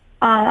and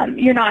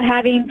you're not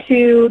having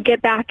to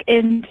get back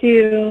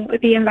into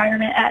the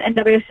environment at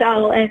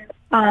NWSL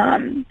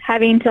and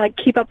having to like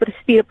keep up with the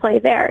speed of play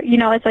there. You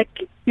know, it's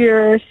like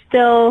you're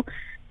still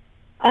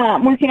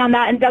working on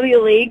that in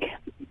W League,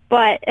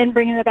 and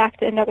bringing it back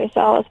to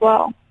NWSL as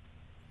well.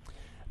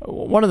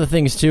 One of the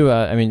things, too,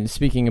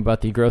 speaking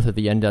about the growth of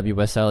the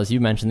NWSL, as you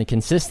mentioned, the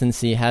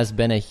consistency has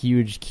been a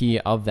huge key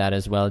of that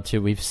as well,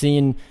 too. We've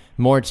seen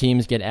more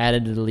teams get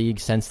added to the league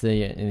since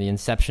the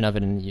inception of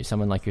it, and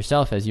someone like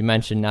yourself, as you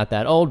mentioned, not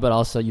that old, but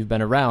also you've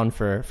been around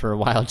for a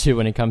while, too,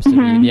 when it comes to the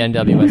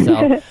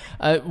NWSL.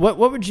 What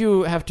would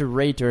you have to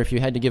rate, or if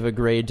you had to give a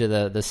grade to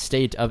the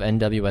state of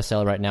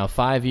NWSL right now?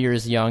 5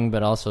 years young,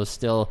 but also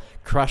still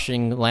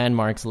crushing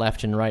landmarks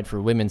left and right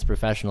for women's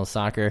professional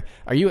soccer.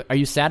 Are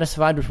you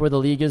satisfied with where the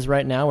league is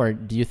right now, or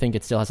do you think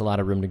it still has a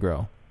lot of room to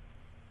grow?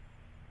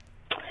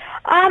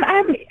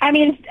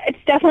 It's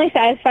definitely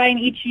satisfying.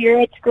 Each year,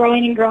 it's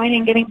growing and growing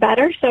and getting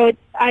better. So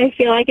I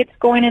feel like it's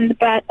going in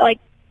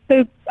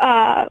the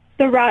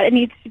route it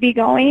needs to be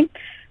going.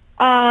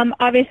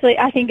 Obviously,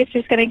 I think it's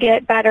just going to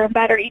get better and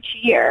better each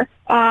year.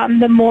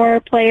 The more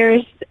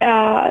players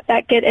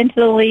that get into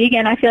the league,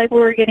 and I feel like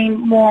we're getting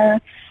more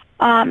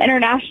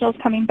internationals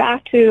coming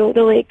back to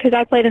the league, because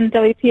I played in the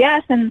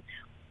WPS, and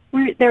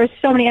there was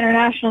so many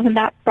internationals, and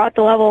that brought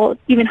the level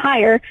even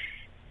higher.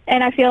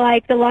 And I feel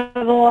like the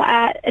level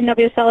at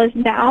NWSL is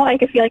now, I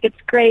feel like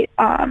it's great.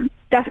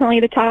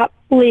 Definitely the top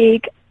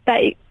league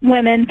that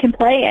women can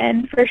play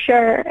in, for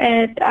sure.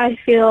 And I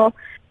feel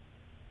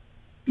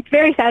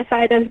very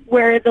satisfied with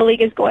where the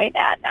league is going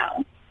at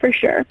now, for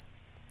sure.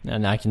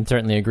 And I can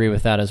certainly agree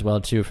with that as well,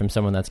 too, from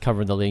someone that's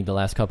covered the league the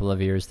last couple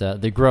of years.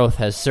 The growth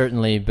has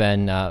certainly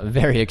been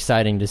very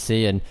exciting to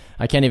see, and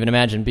I can't even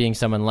imagine being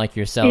someone like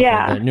yourself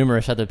and the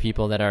numerous other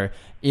people that are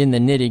in the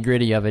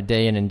nitty-gritty of it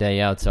day in and day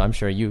out. So I'm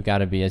sure you've got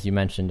to be, as you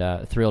mentioned,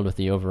 thrilled with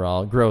the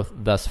overall growth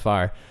thus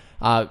far.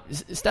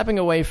 Stepping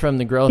away from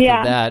the growth of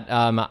that,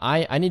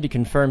 I need to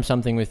confirm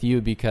something with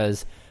you,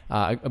 because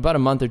about a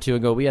month or two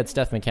ago, we had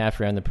Steph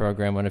McCaffrey on the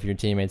program, one of your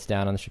teammates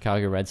down on the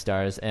Chicago Red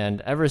Stars,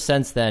 and ever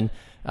since then,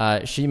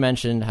 she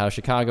mentioned how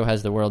Chicago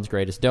has the world's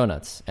greatest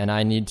donuts, and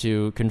I need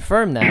to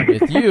confirm that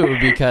with you,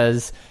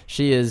 because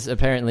she is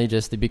apparently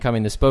just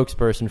becoming the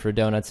spokesperson for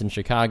donuts in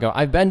Chicago.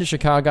 I've been to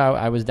Chicago.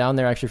 I was down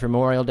there actually for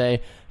Memorial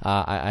Day.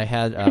 I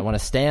had one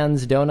of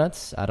Stan's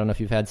Donuts. I don't know if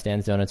you've had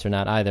Stan's Donuts or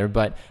not either,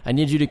 but I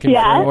need you to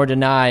confirm or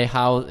deny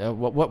how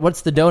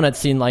what's the donut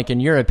scene like in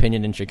your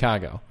opinion in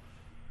Chicago?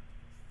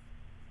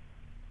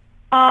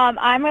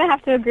 I'm going to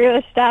have to agree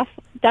with Steph.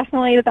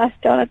 Definitely the best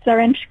donuts are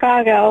in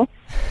Chicago.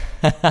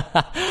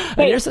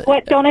 Wait,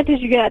 what donut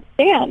did you get at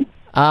Stan?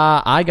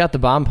 I got the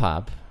Bomb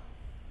Pop.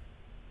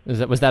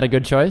 Was that a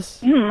good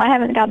choice? I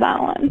haven't got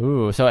that one.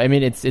 Ooh, so I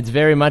mean, it's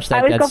very much that.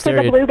 I would go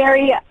for the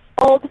blueberry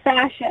old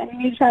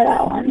fashioned. You try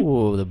that one.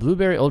 Ooh, the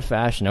blueberry old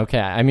fashioned. Okay,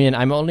 I mean,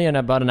 I'm only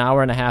about an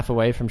hour and a half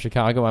away from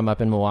Chicago. I'm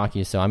up in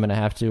Milwaukee, so I'm going to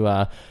have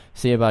to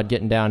see about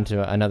getting down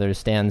to another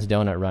Stan's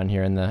Donut run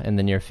here in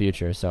the near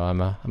future. So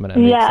I'm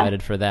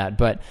excited for that.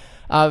 But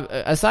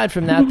aside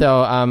from that,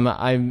 though,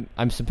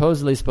 I'm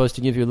supposedly supposed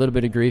to give you a little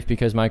bit of grief,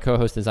 because my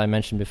co-host, as I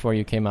mentioned before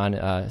you came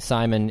on,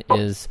 Simon,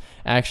 is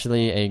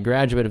actually a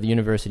graduate of the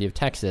University of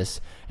Texas,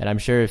 and I'm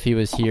sure if he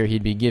was here,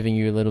 he'd be giving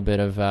you a little bit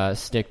of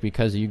stick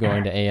because of you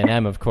going to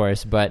A&M, of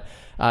course. But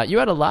you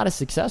had a lot of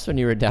success when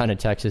you were down at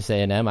Texas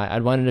A&M. I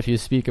wondered if you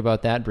speak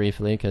about that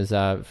briefly, because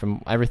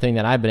from everything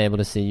that I've been able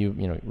to see,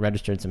 you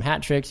registered some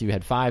hat tricks. You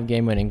had 5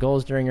 game-winning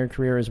goals during your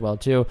career as well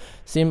too.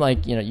 Seemed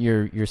like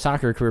your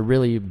soccer career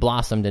really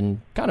blossomed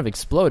and kind of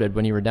exploded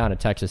when you were down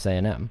at Texas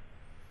A&M.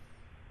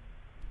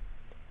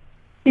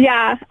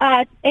 Yeah,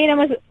 A&M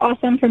was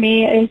awesome for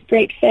me. It was a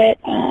great fit.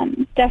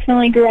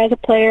 Definitely grew as a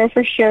player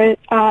for sure.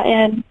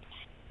 And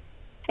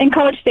in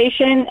College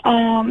Station,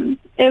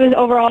 it was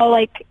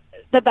overall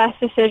the best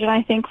decision,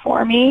 I think,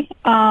 for me.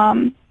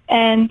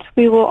 And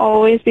we will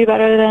always be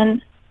better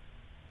than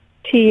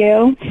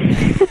TU.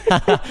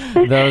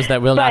 Those that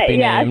will not be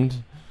named.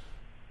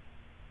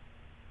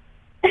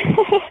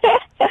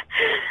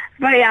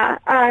 But yeah,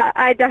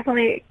 I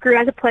definitely grew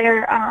as a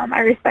player. I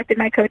respected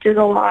my coaches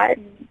a lot.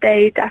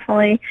 They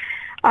definitely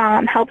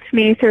helped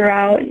me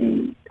throughout,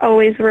 and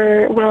always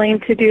were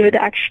willing to do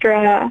the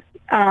extra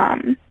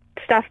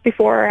stuff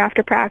before or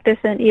after practice,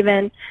 and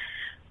even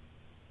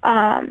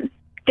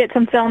get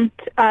some film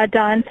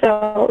done.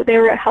 So they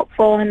were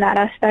helpful in that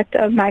aspect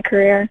of my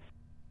career.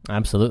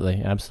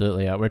 Absolutely.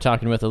 We're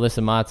talking with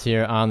Alyssa Motz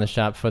here on the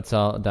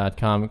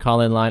shopfutsal.com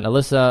call-in line.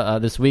 Alyssa,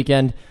 this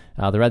weekend,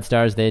 the Red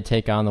Stars, they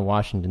take on the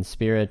Washington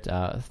Spirit,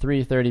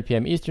 3:30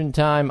 p.m. Eastern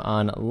Time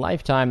on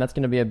Lifetime. That's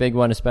going to be a big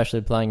one, especially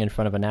playing in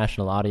front of a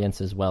national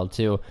audience as well,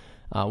 too.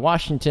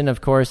 Washington,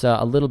 of course,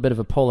 a little bit of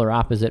a polar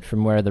opposite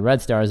from where the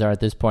Red Stars are at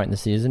this point in the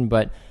season.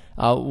 But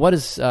what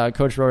has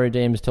Coach Rory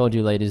Dames told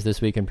you ladies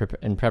this week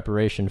in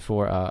preparation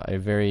for a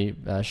very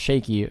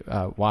shaky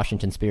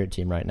Washington Spirit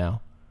team right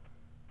now?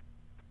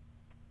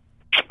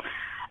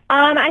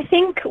 I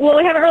think,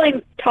 we haven't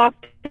really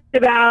talked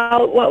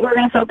about what we're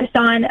going to focus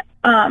on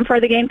for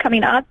the game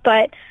coming up,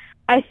 but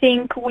I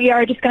think we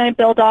are just going to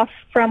build off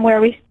from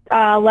where we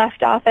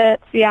left off at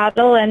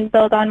Seattle and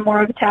build on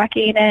more of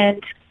attacking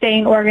and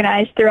staying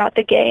organized throughout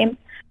the game,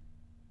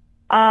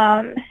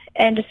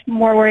 and just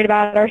more worried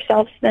about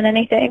ourselves than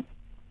anything.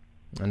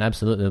 And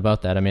absolutely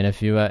about that. I mean,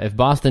 if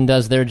Boston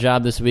does their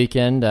job this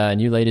weekend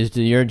and you ladies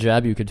do your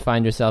job, you could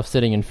find yourself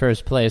sitting in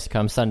first place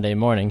come Sunday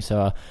morning.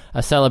 So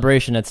a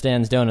celebration at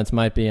Stan's Donuts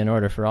might be in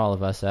order for all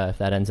of us if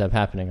that ends up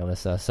happening,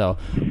 Alyssa. So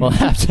we'll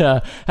have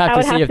to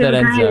see if that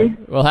ends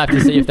up. We'll have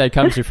to see if that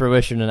comes to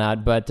fruition or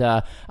not. But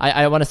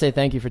I want to say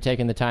thank you for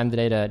taking the time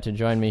today to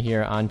join me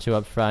here on Two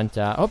Up Front.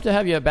 I hope to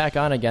have you back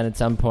on again at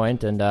some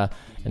point, and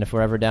if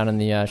we're ever down in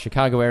the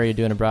Chicago area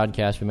doing a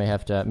broadcast, we may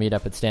have to meet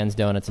up at Stan's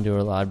Donuts and do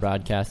a live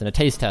broadcast and a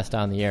taste test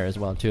on the air as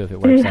well, too, if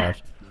it works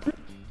out.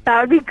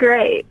 That would be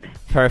great.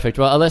 Perfect.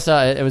 Well,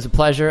 Alyssa, it was a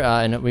pleasure,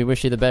 and we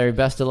wish you the very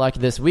best of luck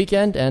this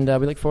weekend, and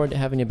we look forward to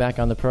having you back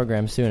on the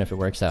program soon if it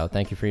works out.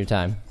 Thank you for your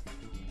time.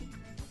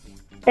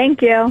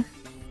 Thank you. All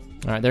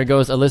right, there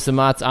goes Alyssa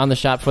Motz on the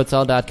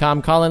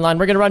shopfutsal.com call-in line.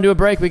 We're going to run to a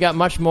break. We got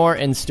much more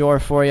in store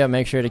for you.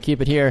 Make sure to keep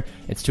it here.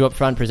 It's Two Up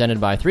Front presented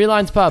by Three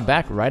Lions Pub.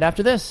 Back right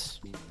after this.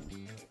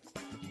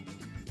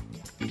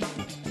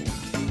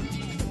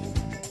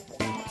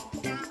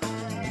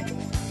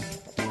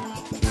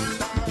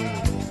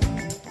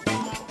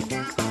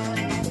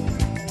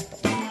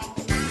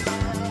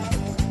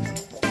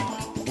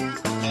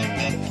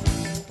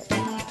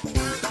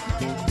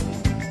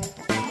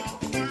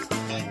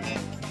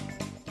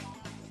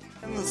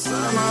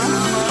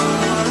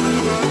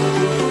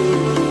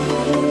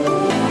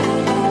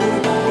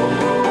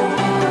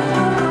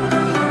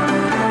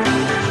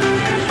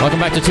 Welcome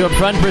back to Two Up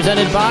Front,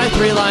 presented by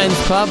Three Lions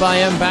Pub. I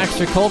am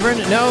Baxter Colburn.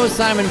 No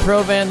Simon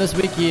Provan this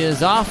week. He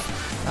is off.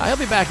 He'll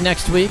be back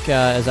next week,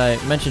 as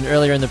I mentioned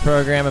earlier in the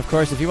program. Of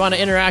course, if you want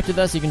to interact with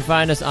us, you can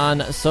find us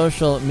on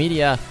social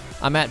media.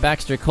 I'm at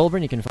Baxter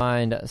Colburn. You can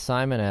find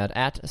Simon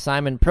at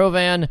Simon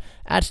Provan.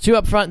 At Two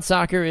Up Front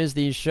Soccer is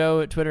the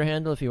show Twitter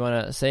handle if you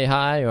want to say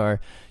hi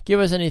or give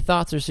us any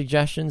thoughts or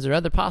suggestions or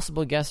other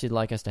possible guests you'd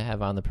like us to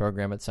have on the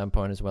program at some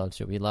point as well,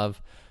 too. We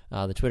love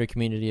the Twitter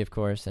community, of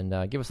course,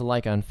 and give us a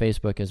like on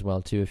Facebook as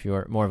well, too. If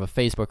you're more of a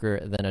Facebooker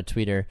than a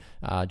tweeter,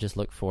 just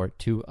look for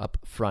Two Up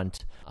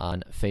Front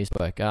on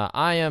Facebook.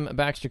 I am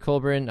Baxter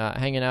Colburn.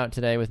 Hanging out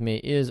today with me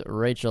is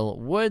Rachel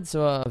Wood.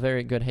 So a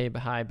very good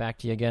hi back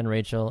to you again,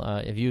 Rachel.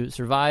 If you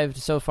survived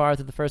so far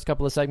through the first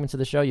couple of segments of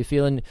the show, you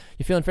feeling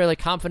fairly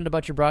confident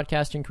about your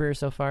broadcasting career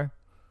so far?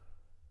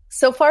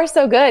 So far,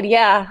 so good.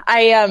 Yeah,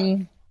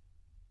 I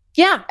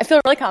feel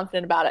really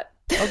confident about it.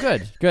 Oh,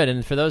 good.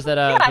 And for those that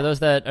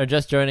are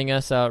just joining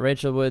us,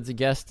 Rachel Wood's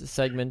guest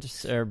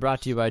segments are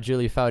brought to you by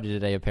Julie Foudy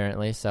today,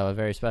 apparently. So a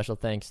very special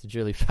thanks to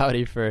Julie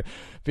Foudy for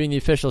being the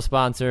official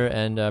sponsor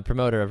and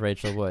promoter of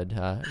Rachel Wood.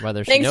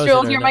 Whether she knows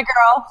Jules, it or you're not, my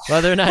girl.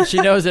 Whether or not she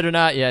knows it or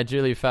not, yeah,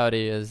 Julie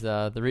Foudy is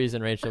the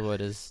reason Rachel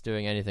Wood is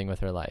doing anything with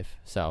her life.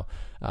 So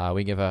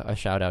we give a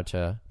shout out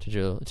to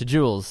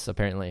Jules,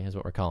 apparently, is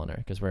what we're calling her,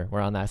 because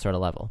we're on that sort of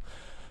level.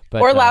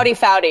 But, or Loudy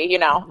Foudy, you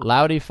know.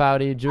 Loudy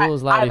Foudy,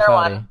 Jules Loudy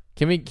Foudy. One.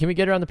 Can we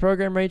get her on the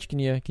program, Rach? Can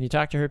you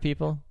talk to her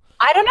people?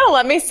 I don't know.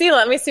 Let me see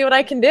what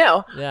I can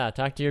do. Yeah,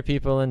 talk to your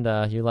people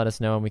and you let us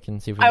know and we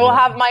can see if we I will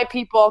have my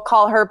people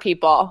call her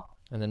people.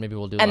 And then maybe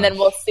we'll do and lunch. Then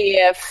we'll see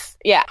if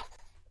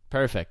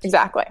Perfect.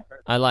 Exactly.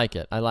 I like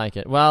it.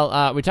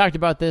 Well, we talked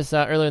about this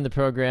earlier in the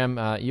program.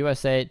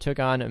 USA took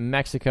on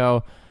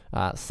Mexico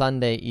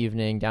Sunday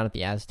evening down at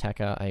the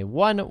Azteca, a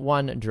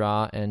 1-1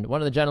 draw, and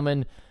one of the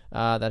gentlemen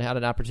that had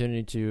an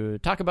opportunity to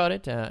talk about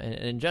it, and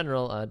in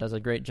general does a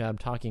great job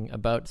talking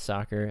about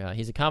soccer.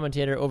 He's a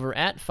commentator over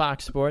at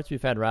Fox Sports.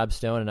 We've had Rob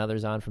Stone and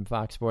others on from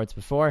Fox Sports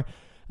before.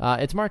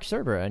 It's Mark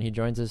Serber, and he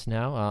joins us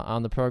now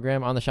on the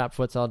program on the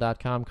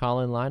shopfutsal.com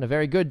call-in line. A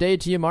very good day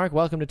to you, Mark.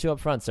 Welcome to Two Up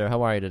Front, sir.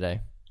 How are you today?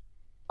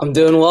 I'm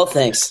doing well,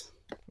 thanks.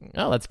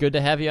 Oh, that's good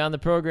to have you on the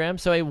program.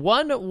 So a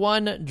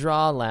 1-1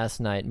 draw last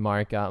night,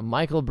 Mark.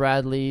 Michael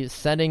Bradley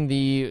setting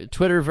the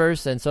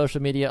Twitterverse and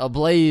social media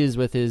ablaze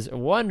with his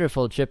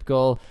wonderful chip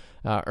goal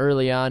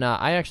early on.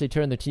 I actually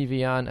turned the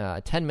TV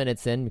on 10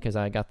 minutes in because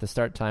I got the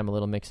start time a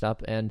little mixed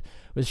up and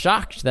was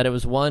shocked that it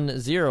was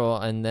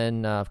 1-0. And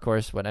then, of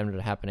course, what ended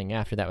up happening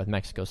after that with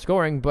Mexico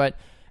scoring. But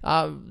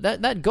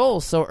that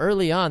goal so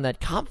early on, that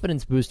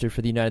confidence booster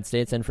for the United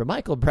States and for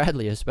Michael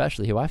Bradley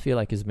especially, who I feel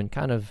like has been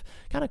kind of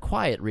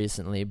quiet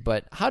recently.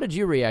 But how did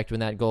you react when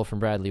that goal from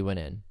Bradley went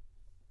in?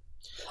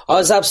 I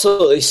was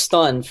absolutely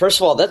stunned. First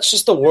of all, that's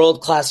just a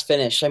world-class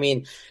finish. I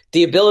mean,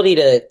 the ability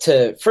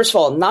to first of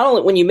all, not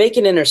only when you make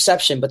an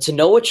interception, but to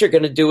know what you're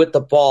going to do with the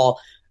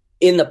ball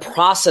in the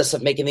process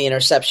of making the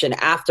interception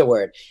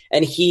afterward.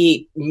 And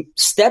he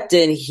stepped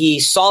in, he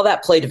saw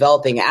that play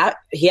developing.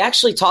 He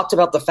actually talked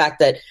about the fact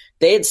that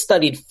they had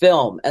studied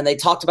film, and they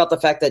talked about the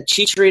fact that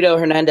Chicharito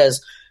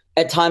Hernandez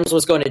at times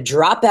was going to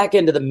drop back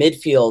into the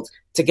midfield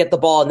to get the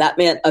ball, and that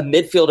meant a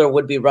midfielder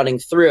would be running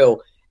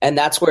through, and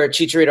that's where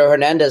Chicharito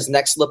Hernandez's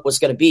next look was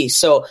going to be.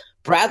 So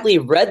Bradley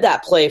read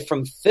that play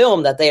from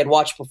film that they had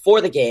watched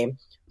before the game,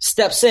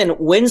 steps in,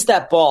 wins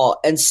that ball,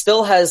 and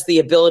still has the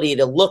ability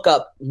to look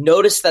up,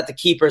 notice that the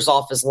keeper's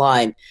off his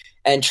line,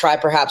 and try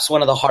perhaps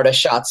one of the hardest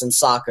shots in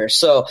soccer.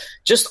 So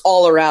just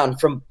all around,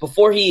 from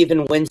before he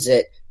even wins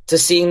it to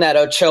seeing that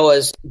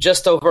Ochoa's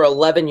just over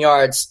 11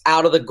 yards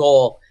out of the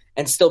goal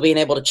and still being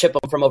able to chip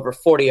him from over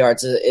 40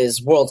 yards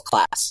is world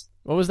class.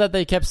 What was that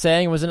they kept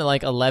saying? Wasn't it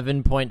like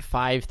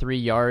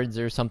 11.53 yards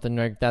or something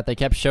like that? They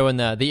kept showing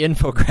the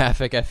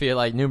infographic, I feel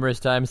like, numerous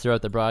times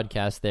throughout the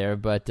broadcast there.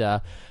 But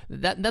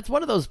that's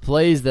one of those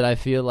plays that I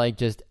feel like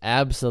just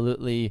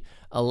absolutely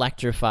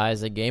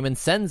electrifies a game and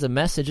sends a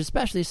message,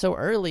 especially so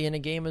early in a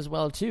game as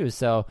well, too.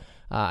 So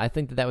I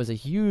think that was a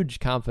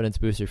huge confidence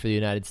booster for the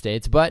United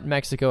States. But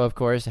Mexico, of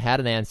course, had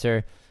an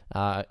answer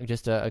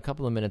just a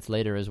couple of minutes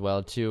later as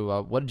well, too.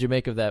 What did you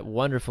make of that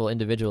wonderful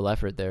individual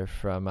effort there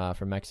from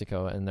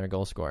Mexico and their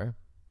goal scorer?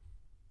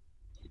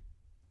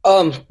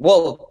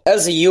 Well,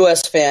 as a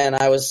U.S. fan,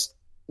 I was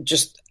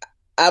just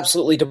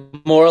absolutely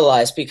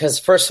demoralized because,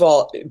 first of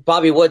all,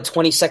 Bobby Wood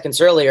 20 seconds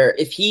earlier,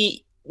 if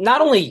he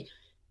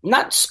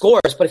not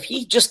scores, but if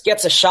he just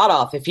gets a shot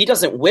off, if he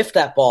doesn't whiff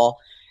that ball,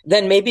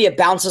 then maybe it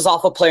bounces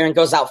off a player and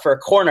goes out for a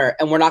corner,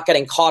 and we're not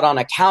getting caught on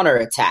a counter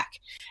attack.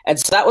 And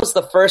so that was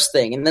the first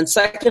thing. And then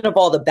second of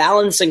all, the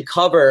balance and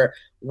cover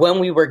when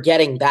we were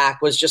getting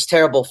back was just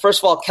terrible.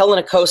 First of all, Kellen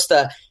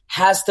Acosta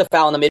has to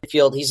foul in the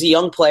midfield. He's a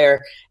young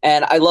player,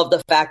 and I love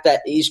the fact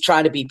that he's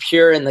trying to be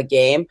pure in the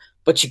game,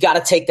 but you got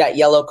to take that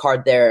yellow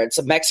card there. It's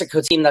a Mexico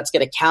team that's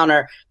going to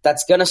counter,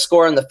 that's going to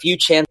score in the few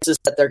chances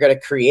that they're going to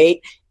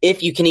create,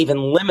 if you can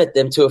even limit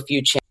them to a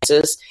few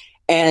chances.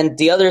 And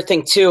the other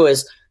thing, too,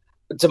 is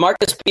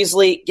DeMarcus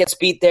Beasley gets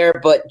beat there,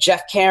 but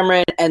Jeff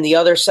Cameron and the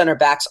other center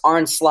backs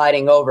aren't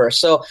sliding over.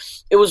 So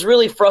it was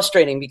really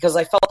frustrating because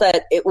I felt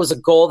that it was a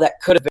goal that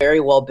could have very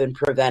well been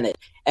prevented.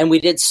 And we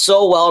did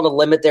so well to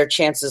limit their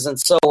chances and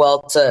so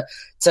well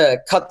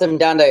to cut them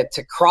down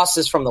to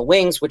crosses from the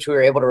wings, which we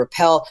were able to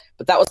repel.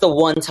 But that was the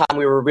one time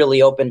we were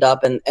really opened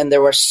up, and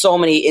there were so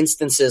many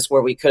instances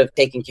where we could have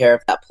taken care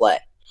of that play.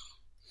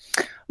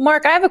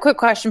 Mark, I have a quick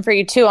question for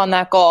you, too, on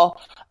that goal.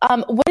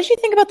 What did you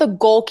think about the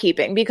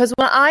goalkeeping? Because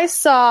when I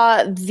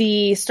saw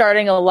the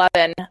starting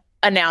 11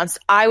 announced,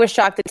 I was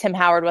shocked that Tim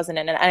Howard wasn't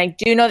in it. And I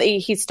do know that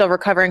he's still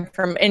recovering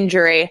from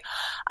injury.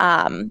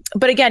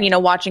 But again,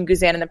 watching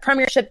Guzan in the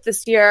Premiership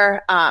this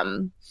year,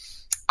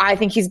 I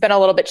think he's been a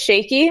little bit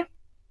shaky.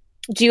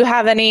 Do you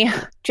have any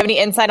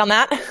insight on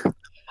that?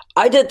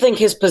 I did think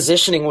his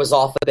positioning was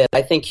off a bit.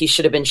 I think he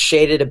should have been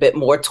shaded a bit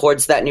more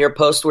towards that near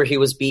post where he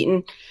was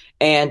beaten.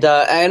 And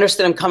I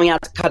understand him coming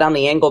out to cut on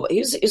the angle, but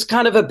he's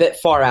kind of a bit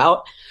far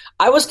out.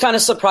 I was kind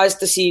of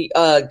surprised to see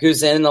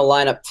Guzan in the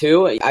lineup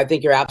too. I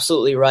think you're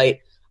absolutely right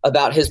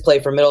about his play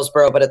for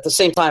Middlesbrough, but at the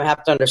same time, I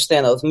have to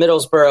understand that with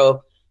Middlesbrough,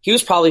 he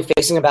was probably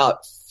facing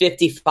about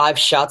 55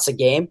 shots a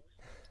game.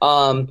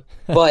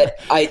 But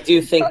I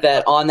do think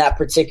that on that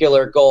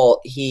particular goal,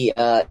 he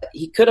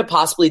could have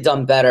possibly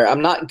done better.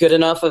 I'm not good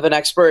enough of an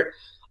expert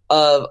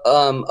of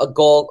a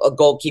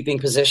goalkeeping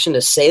position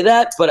to say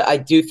that, but I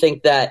do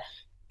think that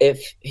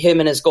if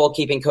him and his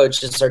goalkeeping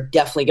coaches are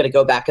definitely going to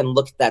go back and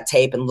look at that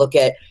tape and look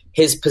at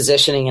his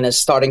positioning and his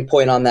starting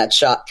point on that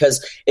shot,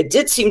 because it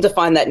did seem to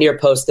find that near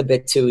post a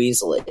bit too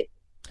easily.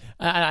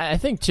 I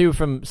think, too,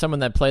 from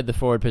someone that played the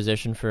forward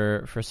position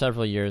for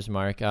several years,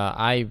 Mark,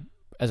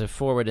 as a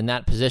forward in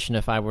that position,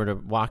 if I were to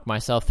walk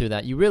myself through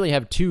that, you really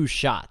have two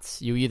shots.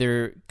 You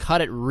either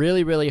cut it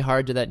really, really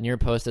hard to that near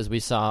post, as we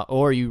saw,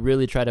 or you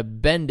really try to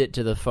bend it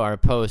to the far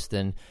post.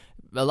 And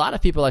a lot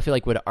of people, I feel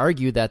like, would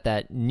argue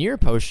that near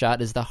post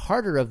shot is the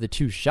harder of the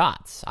two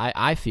shots.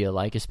 I feel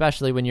like,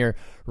 especially when you're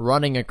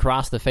running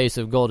across the face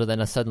of goal to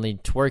then suddenly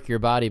twerk your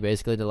body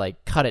basically to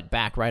like cut it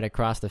back right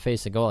across the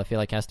face of goal. I feel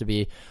like has to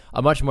be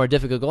a much more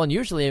difficult goal and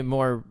usually a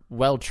more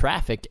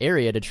well-trafficked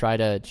area to try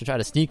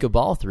to sneak a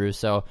ball through.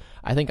 So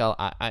I think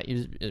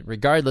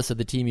regardless of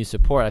the team you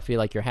support, I feel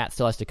like your hat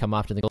still has to come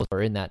off to the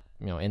goalkeeper in that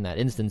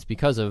instance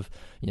because of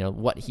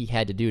what he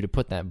had to do to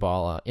put that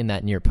ball in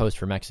that near post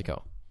for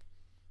Mexico.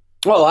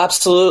 Oh,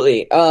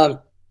 absolutely.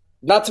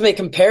 Not to make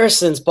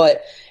comparisons,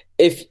 but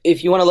if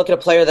you want to look at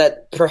a player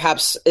that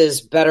perhaps is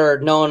better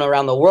known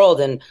around the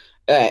world, and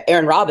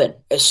Arjen Robben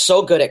is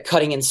so good at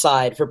cutting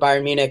inside for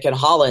Bayern Munich and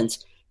Holland,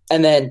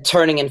 and then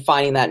turning and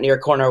finding that near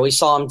corner. We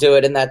saw him do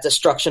it in that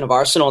destruction of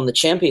Arsenal in the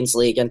Champions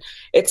League, and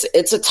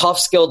it's a tough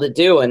skill to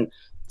do. And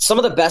some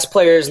of the best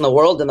players in the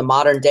world in the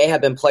modern day have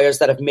been players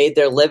that have made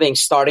their living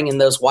starting in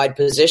those wide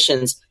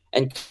positions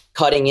and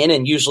cutting in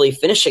and usually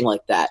finishing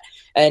like that.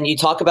 And you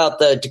talk about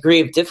the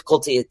degree of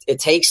difficulty it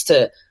takes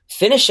to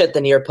finish at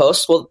the near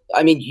post. Well,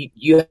 I mean,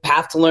 you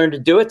have to learn to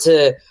do it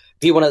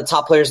be one of the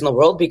top players in the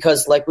world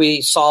because, like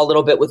we saw a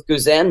little bit with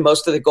Guzan,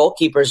 most of the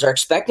goalkeepers are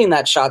expecting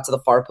that shot to the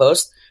far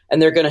post,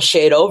 and they're going to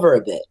shade over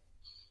a bit.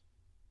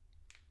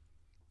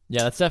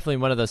 Yeah, that's definitely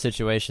one of those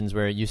situations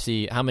where you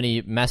see how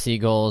many Messi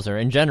goals, or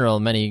in general,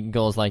 many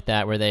goals like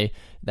that, where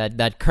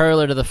that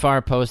curler to the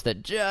far post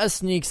that just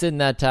sneaks in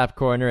that top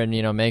corner and,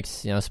 makes,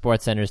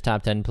 SportsCenter's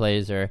top 10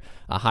 plays or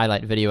a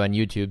highlight video on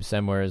YouTube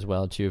somewhere as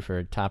well, too,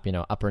 for top,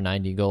 upper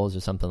 90 goals or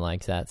something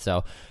like that.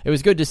 So it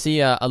was good to see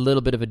a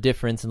little bit of a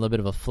difference and a little bit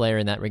of a flair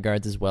in that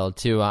regards as well,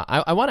 too.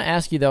 I want to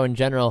ask you, though, in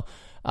general,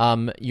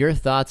 your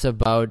thoughts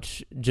about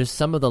just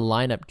some of the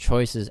lineup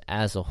choices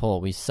as a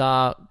whole. We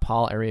saw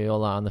Paul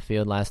Arriola on the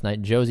field last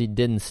night. Josie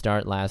didn't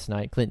start last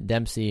night. Clint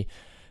Dempsey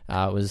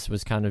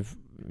was kind of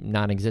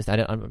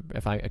non-existent.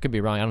 I could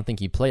be wrong. I don't think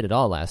he played at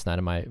all last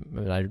night.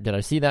 Did I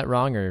see that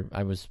wrong, or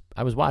I was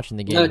watching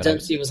the game? No,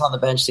 Dempsey was on the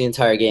bench the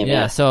entire game.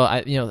 Yeah.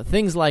 So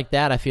things like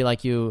that. I feel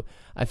like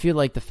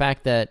the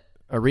fact that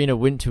Arena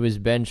went to his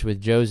bench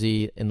with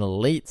Josie in the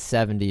late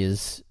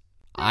 70s.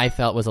 I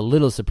felt was a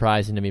little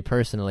surprising to me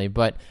personally,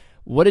 but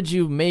what did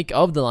you make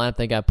of the lineup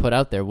that got put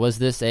out there? Was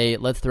this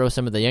let's throw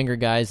some of the younger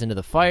guys into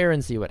the fire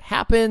and see what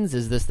happens?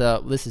 Is this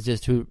is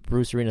just who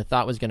Bruce Arena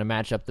thought was going to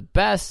match up the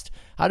best?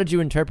 How did you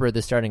interpret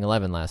the starting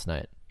 11 last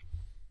night?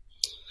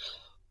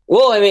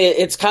 Well, I mean,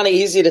 it's kind of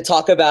easy to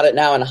talk about it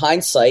now in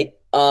hindsight,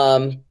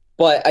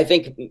 but I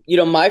think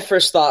my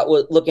first thought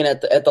looking at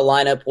the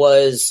lineup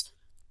was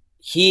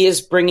he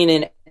is bringing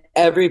in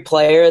every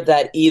player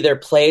that either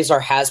plays or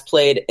has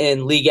played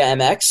in Liga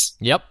MX.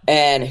 Yep.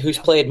 And who's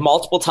played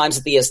multiple times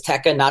at the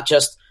Azteca, not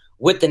just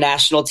with the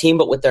national team,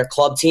 but with their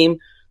club team,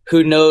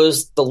 who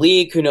knows the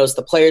league, who knows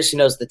the players, who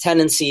knows the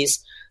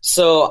tendencies.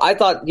 So I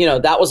thought,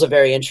 that was a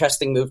very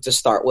interesting move to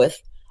start with.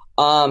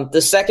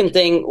 The second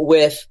thing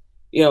with,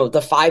 the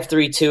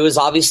 5-3-2 is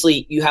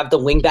obviously you have the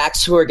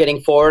wingbacks who are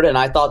getting forward. And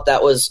I thought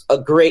that was a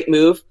great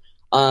move,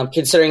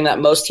 considering that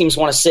most teams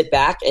want to sit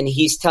back, and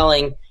he's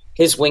telling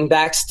his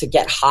wingbacks to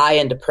get high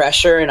into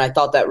pressure, and I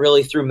thought that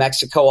really threw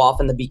Mexico off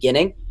in the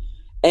beginning.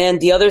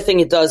 And the other thing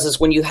it does is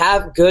when you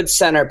have good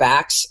center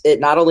backs, it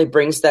not only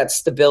brings that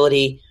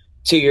stability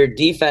to your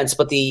defense,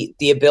 but the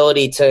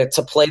ability to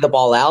play the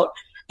ball out,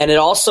 and it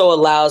also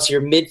allows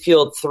your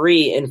midfield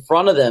three in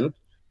front of them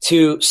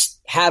to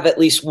have at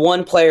least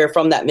one player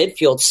from that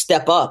midfield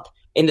step up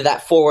into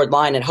that forward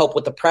line and help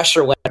with the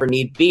pressure whenever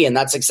need be, and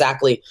that's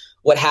exactly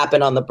what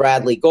happened on the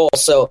Bradley goal.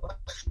 So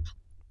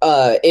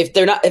if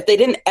they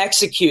didn't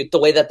execute the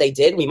way that they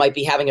did, we might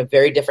be having a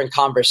very different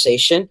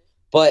conversation.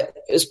 But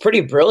it was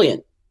pretty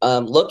brilliant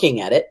looking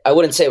at it. I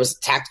wouldn't say it was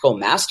a tactical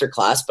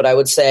masterclass, but I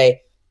would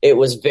say it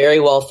was very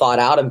well thought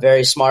out and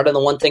very smart. And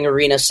the one thing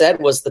Arena said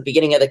was the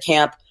beginning of the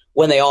camp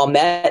when they all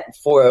met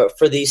for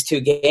these two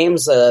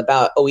games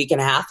about a week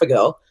and a half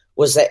ago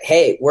was that,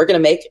 hey, we're going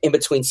to make in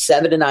between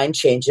 7 to 9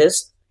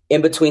 changes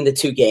in between the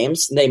two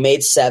games. And they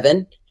made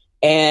 7.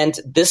 And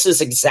this is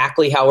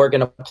exactly how we're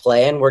going to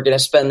play, and we're going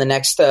to spend the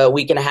next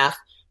week and a half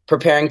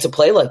preparing to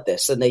play like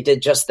this. And they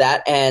did just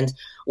that. And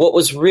what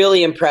was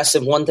really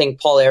impressive, one thing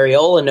Paul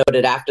Arriola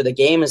noted after the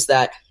game is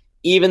that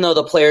even though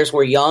the players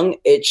were young,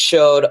 it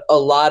showed a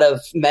lot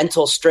of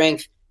mental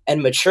strength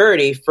and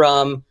maturity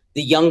from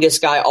the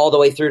youngest guy all the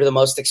way through to the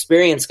most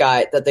experienced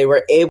guy, that they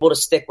were able to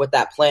stick with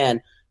that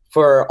plan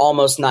for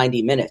almost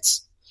 90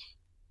 minutes.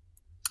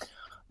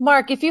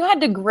 Mark, if you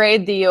had to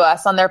grade the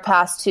U.S. on their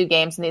past 2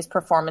 games and these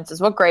performances,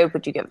 what grade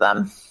would you give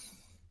them?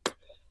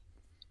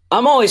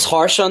 I'm always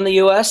harsh on the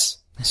U.S.,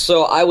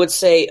 so I would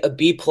say a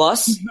B+.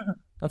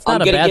 That's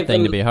not a bad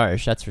thing to be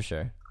harsh, that's for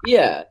sure.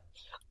 Yeah.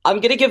 I'm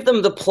going to give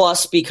them the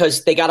plus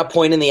because they got a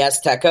point in the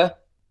Azteca,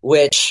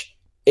 which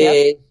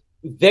is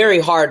very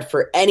hard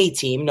for any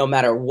team, no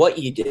matter what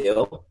you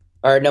do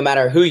or no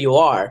matter who you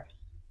are.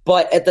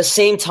 But at the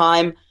same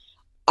time,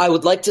 I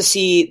would like to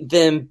see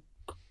them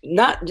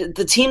not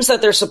the teams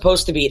that they're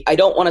supposed to beat. I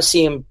don't want to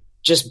see them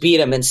just beat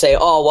them and say,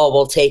 oh, well,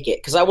 we'll take it.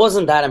 Because I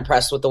wasn't that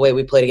impressed with the way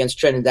we played against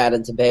Trinidad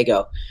and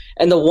Tobago.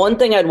 And the one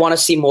thing I'd want to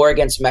see more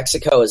against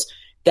Mexico is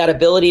that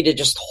ability to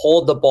just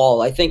hold the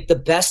ball. I think the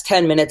best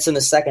 10 minutes in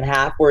the second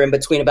half were in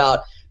between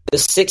about the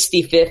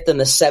 65th and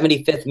the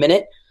 75th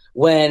minute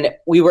when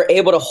we were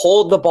able to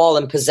hold the ball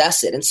and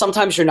possess it. And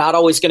sometimes you're not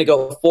always going to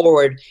go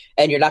forward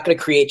and you're not going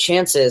to create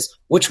chances,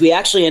 which we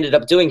actually ended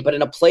up doing. But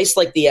in a place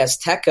like the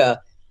Azteca,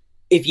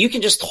 if you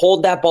can just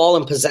hold that ball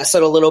and possess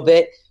it a little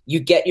bit, you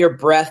get your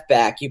breath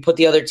back. You put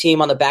the other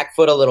team on the back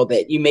foot a little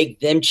bit. You make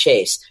them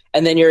chase.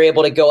 And then you're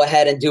able to go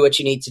ahead and do what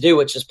you need to do,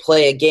 which is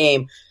play a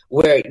game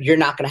where you're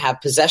not going to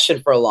have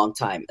possession for a long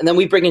time. And then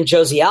we bring in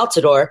Josie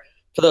Altidore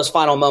for those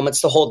final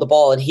moments to hold the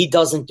ball, and he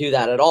doesn't do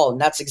that at all.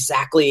 And that's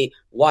exactly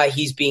why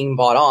he's being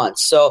bought on.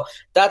 So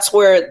that's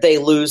where they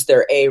lose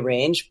their A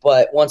range.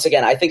 But once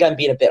again, I think I'm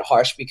being a bit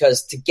harsh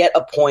because to get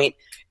a point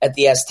at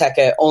the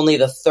Azteca, only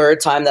the third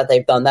time that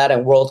they've done that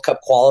in World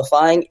Cup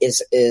qualifying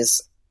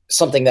is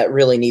something that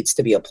really needs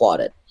to be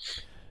applauded.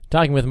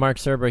 Talking with Mark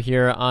Serber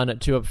here on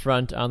 2 Up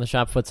Front on the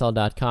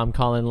shopfutsal.com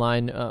call-in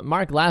line.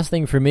 Mark, last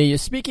thing for me,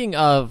 speaking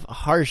of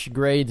harsh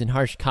grades and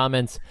harsh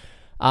comments,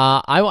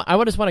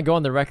 I just want to go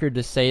on the record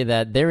to say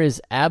that there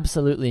is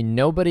absolutely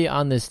nobody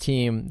on this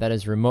team that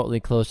is remotely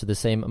close to the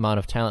same amount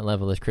of talent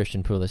level as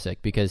Christian Pulisic,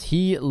 because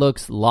he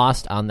looks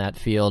lost on that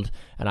field,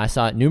 and I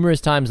saw it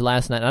numerous times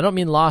last night. And I don't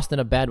mean lost in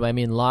a bad way. I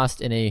mean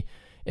lost in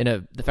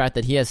the fact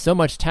that he has so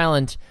much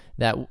talent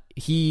that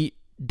he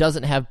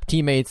doesn't have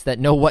teammates that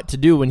know what to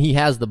do when he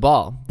has the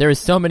ball. There is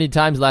so many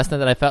times last night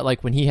that I felt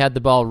like when he had the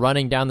ball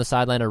running down the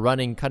sideline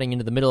or cutting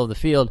into the middle of the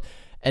field,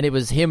 and it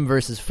was him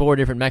versus 4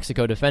 different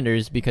Mexico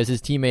defenders because his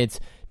teammates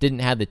didn't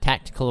have the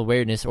tactical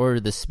awareness or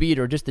the speed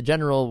or just the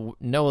general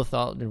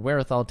know-how and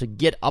wherewithal to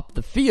get up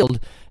the field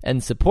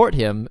and support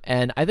him.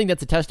 And I think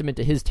that's a testament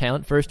to his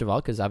talent, first of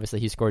all, because obviously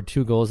he scored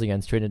 2 goals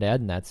against Trinidad,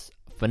 and that's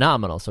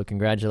phenomenal. So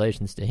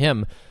congratulations to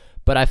him.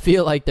 But I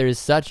feel like there's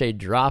such a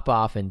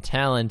drop-off in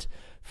talent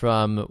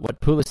from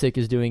what Pulisic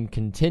is doing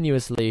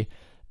continuously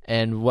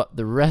and what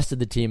the rest of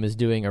the team is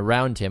doing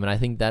around him. And I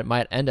think that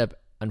might end up,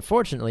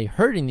 unfortunately,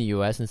 hurting the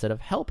U.S. instead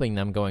of helping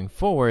them going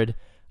forward.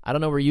 I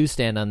don't know where you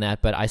stand on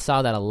that, but I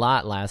saw that a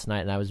lot last night,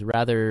 and I was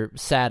rather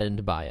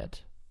saddened by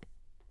it.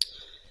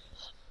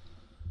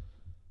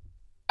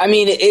 I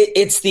mean,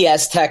 it's the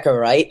Azteca,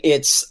 right?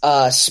 It's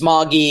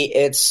smoggy,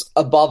 it's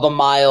above a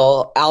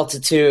mile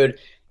altitude.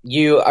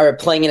 You are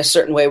playing in a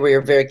certain way where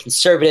you're very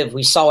conservative.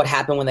 We saw what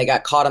happened when they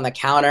got caught on the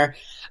counter.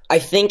 I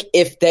think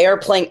if they are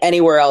playing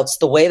anywhere else,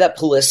 the way that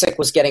Pulisic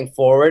was getting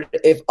forward,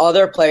 if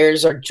other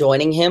players are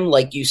joining him,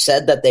 like you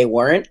said that they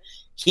weren't,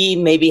 he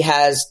maybe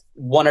has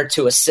 1 or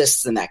 2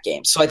 assists in that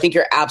game. So I think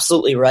you're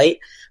absolutely right.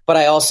 But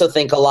I also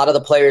think a lot of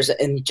the players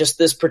in just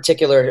this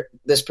particular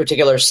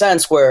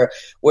sense where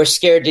we're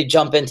scared to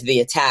jump into the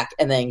attack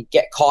and then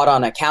get caught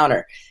on a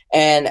counter.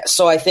 And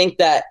so I think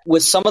that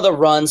with some of the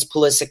runs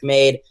Pulisic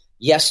made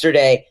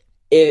yesterday,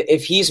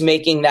 if he's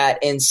making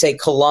that in, say,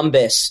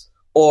 Columbus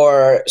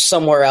or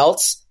somewhere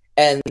else,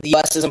 and the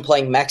U.S. isn't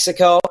playing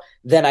Mexico,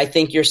 then I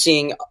think you're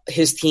seeing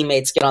his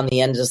teammates get on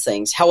the end of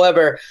things.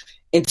 However,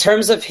 in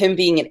terms of him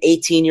being an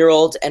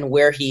 18-year-old and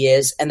where he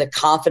is and the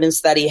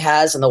confidence that he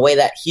has and the way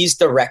that he's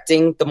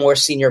directing the more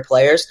senior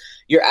players,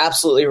 you're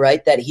absolutely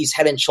right that he's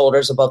head and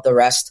shoulders above the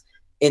rest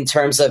in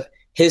terms of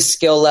his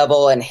skill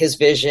level and his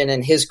vision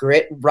and his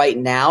grit right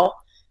now.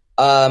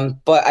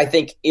 But I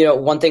think,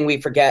 one thing we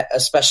forget,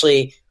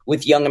 especially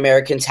with young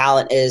American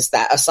talent, is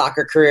that a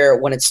soccer career,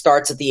 when it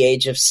starts at the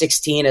age of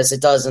 16, as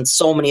it does in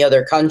so many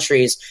other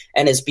countries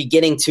and is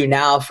beginning to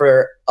now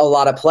for a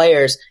lot of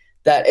players,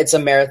 that it's a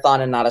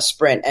marathon and not a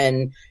sprint.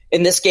 And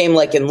in this game,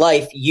 like in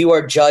life, you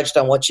are judged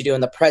on what you do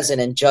in the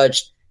present and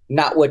judged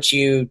not what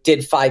you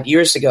did 5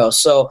 years ago.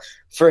 So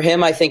for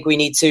him, I think we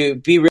need to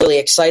be really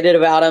excited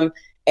about him.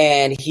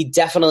 And he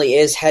definitely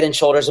is head and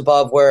shoulders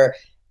above where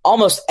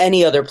almost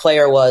any other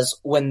player was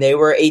when they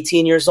were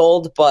 18 years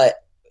old, but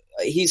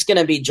he's going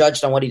to be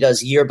judged on what he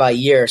does year by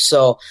year.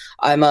 So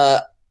I'm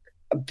a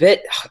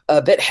bit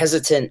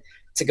hesitant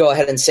to go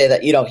ahead and say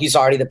that, he's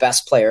already the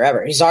best player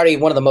ever. He's already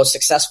one of the most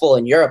successful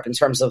in Europe in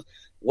terms of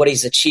what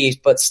he's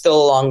achieved, but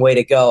still a long way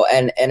to go.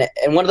 And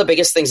one of the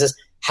biggest things is,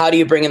 how do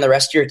you bring in the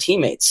rest of your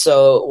teammates?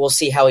 So we'll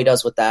see how he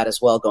does with that as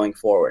well going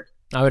forward.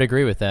 I would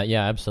agree with that.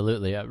 Yeah,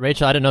 absolutely.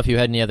 Rachel, I don't know if you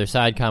had any other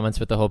side comments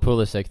with the whole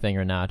Pulisic thing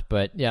or not,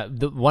 but yeah,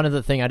 one of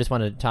the things I just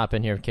want to top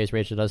in here in case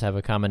Rachel does have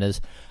a comment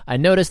is I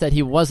noticed that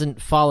he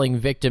wasn't falling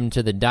victim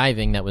to the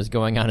diving that was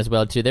going on as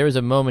well too. There was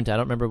a moment, I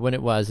don't remember when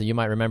it was, you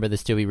might remember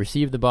this too, he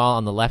received the ball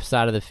on the left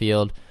side of the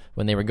field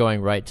when they were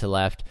going right to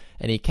left,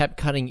 and he kept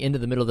cutting into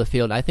the middle of the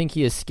field. I think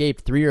he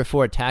escaped 3 or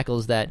 4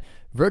 tackles that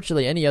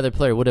virtually any other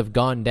player would have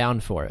gone down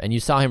for. And you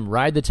saw him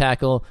ride the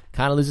tackle,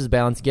 kind of lose his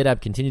balance, get up,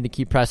 continue to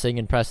keep pressing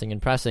and pressing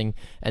and pressing,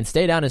 and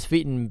stay down his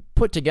feet and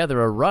put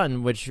together a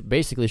run, which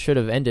basically should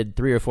have ended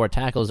 3 or 4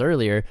 tackles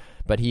earlier.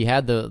 But he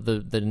had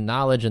the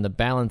knowledge and the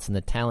balance and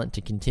the talent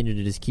to continue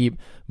to just keep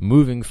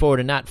moving forward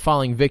and not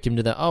falling victim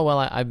to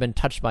I've been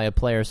touched by a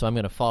player, so I'm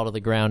going to fall to the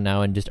ground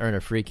now and just earn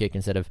a free kick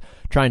instead of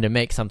trying to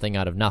make something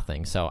out of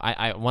nothing. So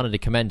I wanted to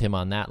commend him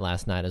on that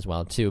last night as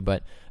well, too.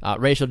 But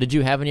Rachel, did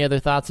you have any other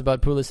thoughts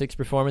about Pulisic's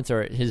performance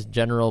or his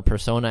general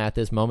persona at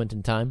this moment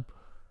in time?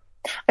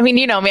 I mean,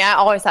 you know me, I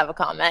always have a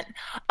comment.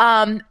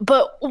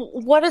 But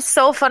what is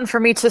so fun for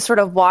me to sort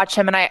of watch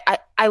him, and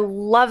I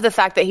love the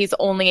fact that he's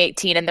only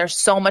 18 and there's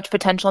so much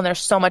potential and there's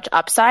so much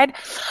upside.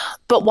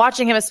 But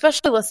watching him,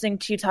 especially listening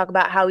to you talk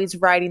about how he's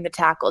riding the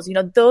tackles,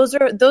 those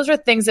are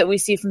things that we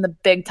see from the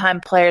big time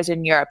players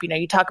in Europe.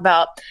 You talk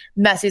about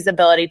Messi's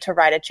ability to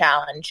ride a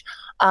challenge.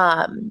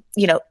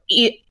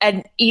 Eden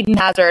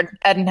Hazard,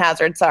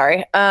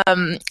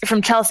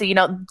 from Chelsea,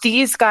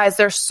 these guys,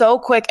 they're so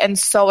quick and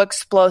so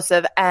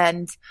explosive,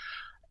 and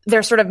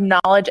their sort of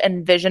knowledge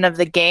and vision of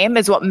the game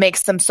is what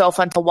makes them so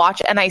fun to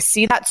watch. And I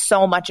see that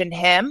so much in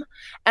him.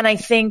 And I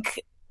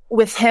think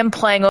with him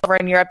playing over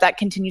in Europe, that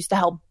continues to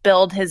help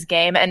build his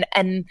game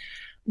and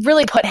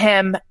really put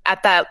him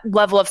at that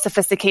level of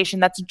sophistication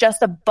that's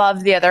just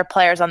above the other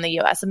players on the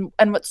U.S.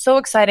 And what's so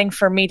exciting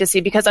for me to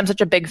see, because I'm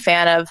such a big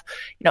fan of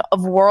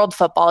world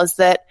football, is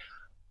that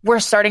we're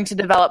starting to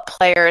develop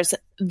players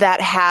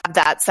that have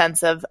that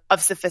sense of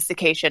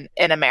sophistication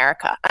in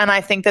America. And I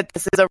think that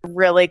this is a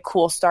really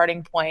cool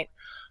starting point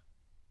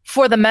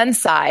for the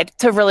men's side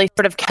to really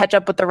sort of catch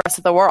up with the rest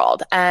of the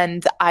world.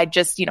 And I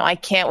just, I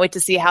can't wait to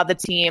see how the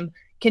team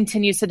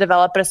continues to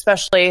develop, but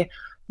especially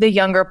the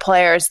younger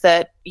players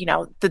that,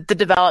 the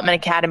development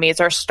academies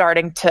are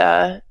starting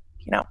to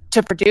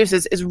produce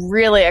is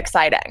really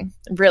exciting.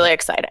 Really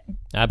exciting.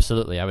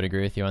 Absolutely. I would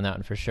agree with you on that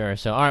one for sure.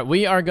 So, all right,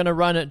 we are going to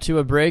run it to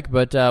a break,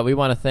 but we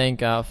want to thank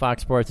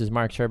Fox Sports'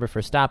 Mark Sherber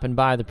for stopping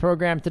by the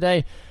program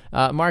today.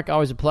 Mark,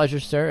 always a pleasure,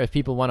 sir. If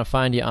people want to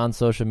find you on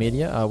social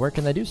media, where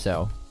can they do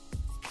so?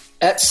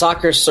 At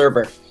Soccer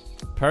Serber.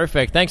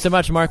 Perfect. Thanks so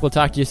much, Mark. We'll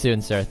talk to you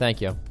soon, sir.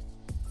 Thank you.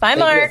 Bye,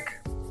 Mark.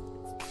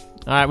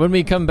 All right, when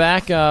we come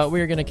back,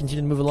 we're going to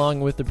continue to move along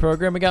with the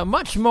program. We got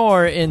much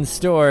more in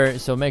store,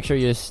 so make sure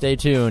you stay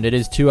tuned. It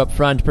is Two Up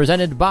Front,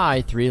 presented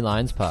by Three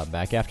Lions Pub.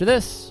 Back after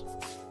this.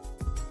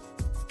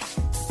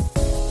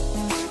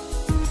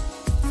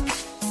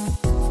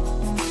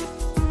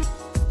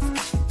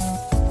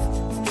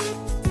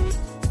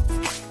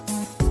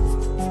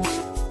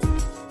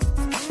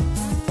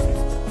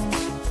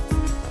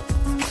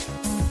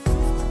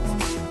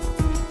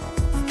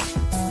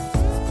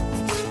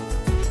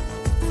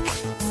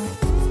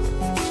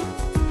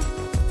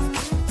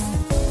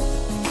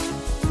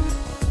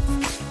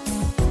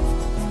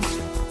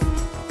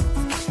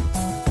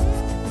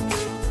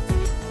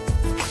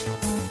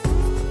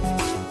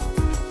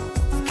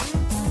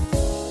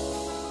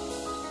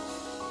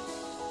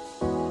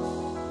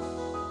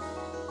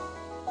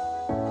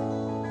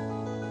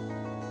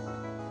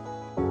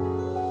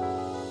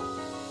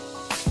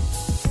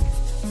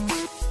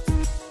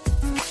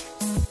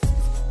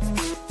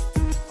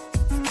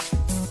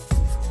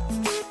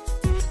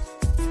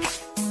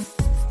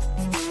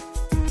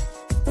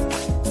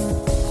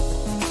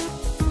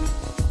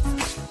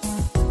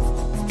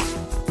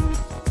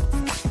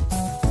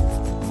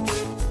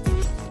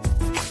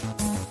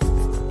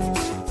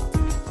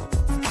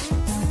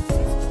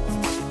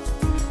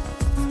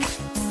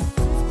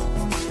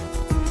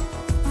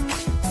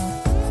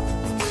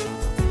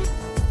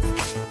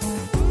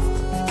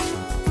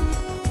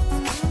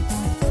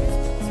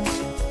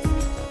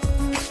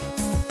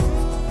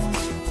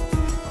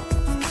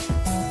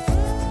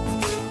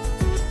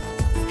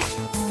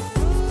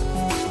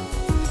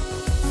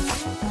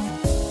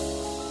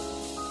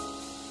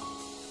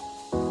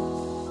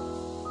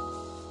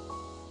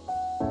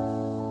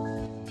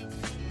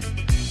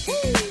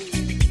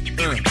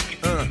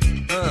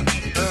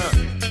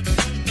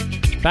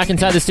 Back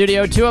inside the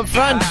studio, Two Up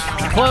Front,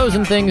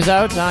 closing things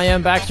out. I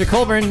am Baxter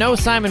Colburn. No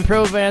Simon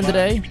Provan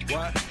today.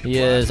 He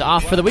is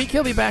off for the week.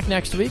 He'll be back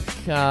next week,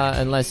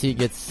 unless he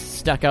gets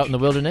stuck out in the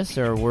wilderness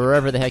or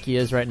wherever the heck he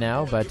is right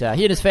now. But he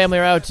and his family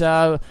are out,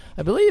 I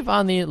believe,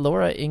 on the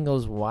Laura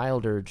Ingalls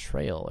Wilder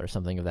Trail or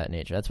something of that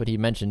nature. That's what he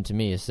mentioned to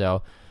me.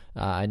 So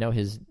I know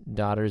his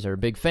daughters are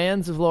big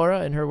fans of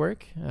Laura and her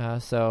work.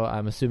 So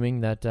I'm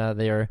assuming that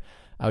they are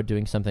out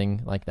doing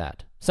something like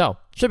that. So,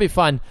 should be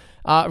fun.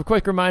 A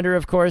quick reminder,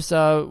 of course,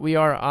 we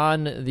are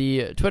on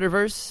the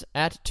Twitterverse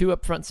at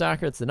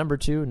 2UpFrontSoccer. It's the number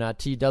 2, not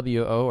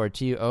TWO or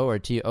TO or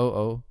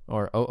TOO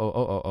or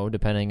OOOO,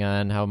 depending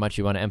on how much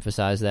you want to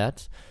emphasize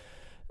that.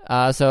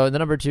 So the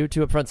number 2,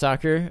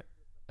 2UpFrontSoccer.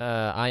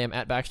 I am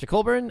at Baxter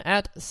Colburn,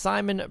 at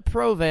Simon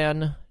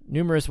Provan.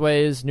 Numerous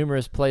ways,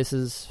 numerous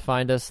places.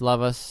 Find us,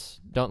 love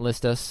us, don't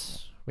list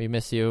us. We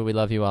miss you. We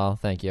love you all.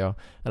 Thank you.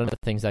 I don't know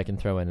the things I can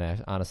throw in there,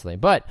 honestly.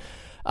 But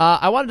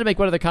I wanted to make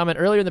one other comment.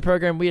 Earlier in the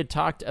program, we had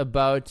talked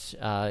about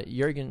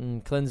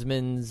Jurgen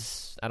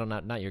Klinsmann's,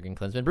 not Jurgen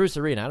Klinsmann, Bruce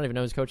Arena. I don't even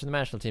know who's coaching the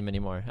national team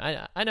anymore.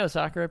 I know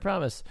soccer, I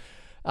promise.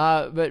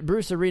 But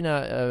Bruce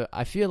Arena,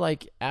 I feel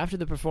like after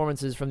the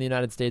performances from the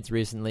United States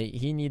recently,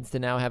 he needs to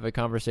now have a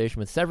conversation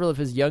with several of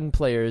his young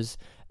players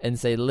and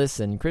say,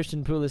 listen,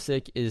 Christian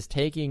Pulisic is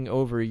taking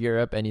over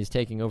Europe and he's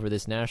taking over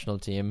this national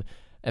team.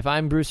 If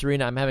I'm Bruce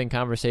Arena, I'm having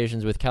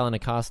conversations with Kellen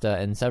Acosta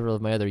and several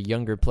of my other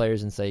younger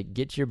players and say,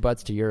 get your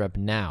butts to Europe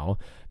now,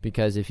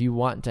 because if you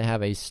want to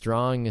have a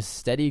strong,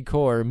 steady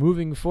core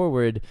moving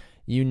forward,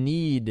 you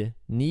need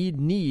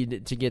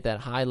to get that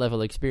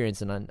high-level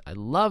experience. And I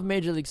love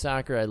Major League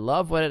Soccer. I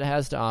love what it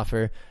has to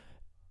offer,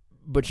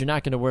 but you're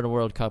not going to win a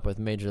World Cup with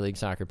Major League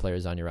Soccer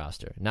players on your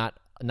roster. Not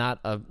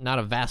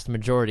a vast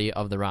majority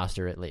of the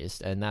roster, at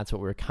least, and that's what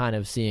we're kind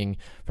of seeing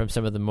from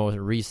some of the most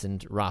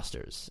recent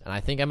rosters. And I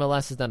think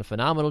MLS has done a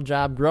phenomenal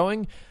job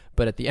growing,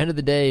 but at the end of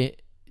the day,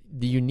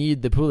 you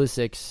need the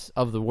Pulisics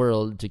of the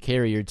world to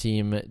carry your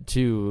team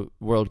to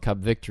World Cup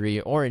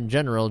victory, or in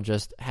general,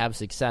 just have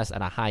success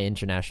at a high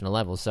international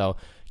level. So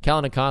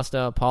Kellen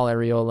Acosta, Paul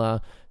Arriola,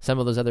 some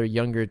of those other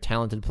younger,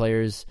 talented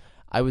players,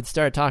 I would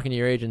start talking to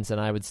your agents and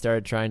I would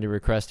start trying to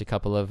request a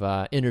couple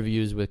of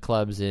interviews with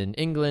clubs in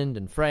England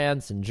and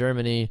France and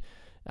Germany.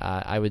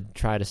 I would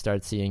try to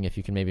start seeing if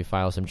you can maybe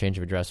file some change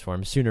of address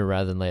forms sooner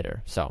rather than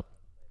later. So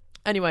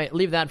anyway,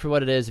 leave that for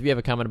what it is. If you have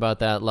a comment about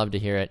that, love to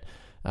hear it.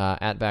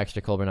 At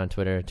Baxter Colburn on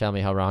Twitter. Tell me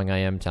how wrong I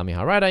am. Tell me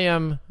how right I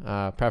am.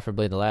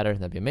 Preferably the latter.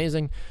 That'd be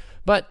amazing.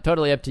 But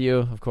totally up to you,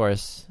 of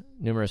course.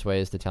 Numerous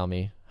ways to tell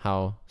me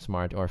how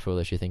smart or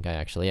foolish you think I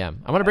actually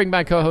am. I want to bring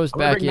my co-host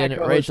back in,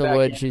 Rachel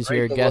Wood. She's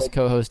here, guest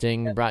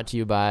co-hosting, brought to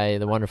you by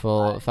the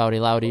wonderful Foudy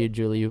Loudy,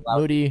 Julie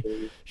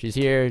Moody. She's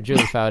here,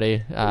 Julie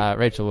Foudy,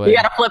 Rachel Wood. You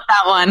got to flip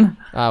that one.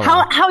 Well.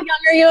 How young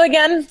are you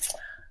again?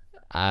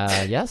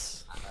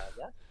 Yes.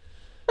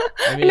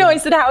 No, I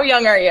said, how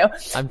young are you?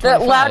 I'm 25.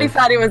 The Loudy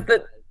Foudy was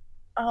the...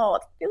 Oh,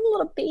 you're a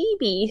little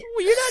baby.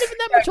 Well, you're not even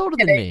that much older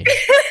than me.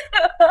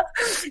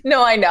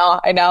 No, I know.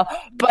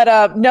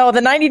 But no, the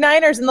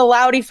 99ers in the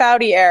Loudy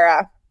Foudy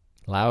era.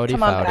 Loudy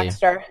Come on, Foudy.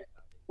 Baxter.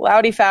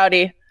 Loudy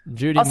Foudy.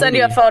 Judy I'll send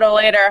you a photo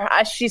later.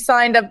 She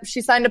signed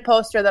a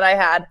poster that I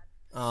had.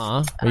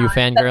 Aw, were you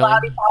fangirling?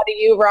 Loudy Foudy,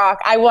 you rock.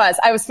 I was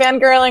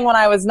fangirling when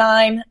I was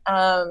 9,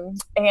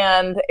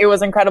 and it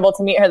was incredible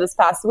to meet her this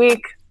past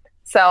week.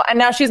 So, and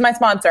now she's my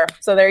sponsor.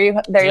 So there you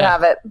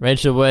have it.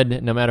 Rachel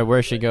Wood, no matter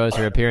where she goes,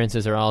 her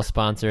appearances are all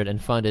sponsored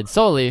and funded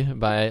solely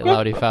by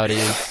Loudy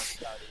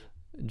Foudy,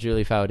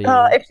 Julie Foudy.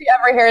 If she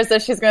ever hears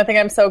this, she's going to think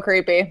I'm so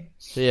creepy.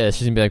 Yeah,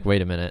 she's going to be like,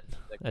 wait a minute.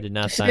 I did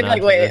not She's sign gonna on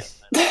be like, for wait.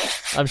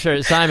 this. I'm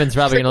sure Simon's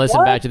probably going to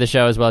listen back to the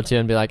show as well, too,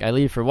 and be like, I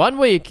leave for 1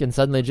 week, and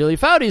suddenly Julie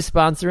Foudy's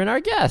sponsoring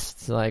our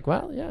guests. Like,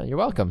 well, yeah, you're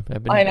welcome.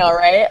 I know,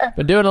 right?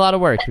 Been doing a lot of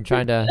work. We're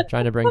trying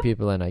to bring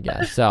people in, I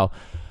guess. So...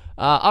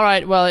 all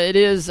right, well, it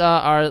is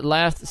our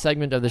last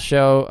segment of the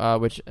show,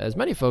 which, as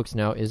many folks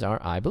know, is our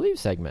I Believe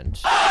segment.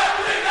 So,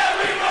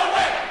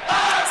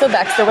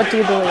 Baxter, what do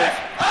you believe?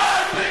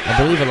 I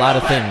believe a lot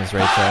of things,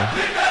 Rachel.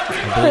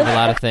 I believe a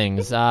lot of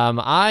things.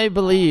 I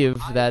believe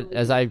that,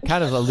 as I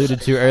kind of alluded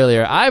to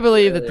earlier, I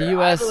believe that the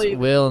U.S.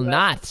 will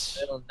not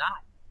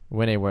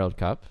win a World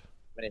Cup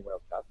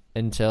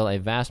until a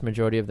vast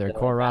majority of their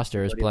core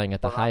roster is playing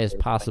at the highest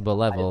possible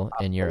level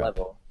in Europe.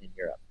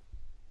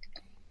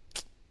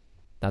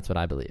 That's what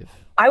I believe.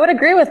 I would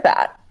agree with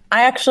that.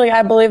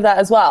 I believe that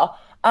as well.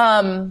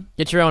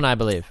 Get your own I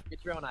believe.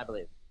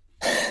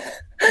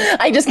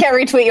 I just can't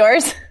retweet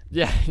yours.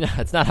 Yeah, no,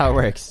 that's not how it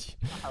works.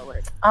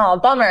 Oh,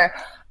 bummer.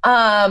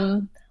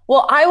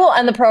 Well, I will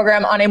end the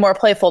program on a more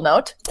playful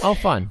note. Oh,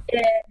 fun.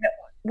 In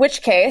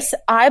which case,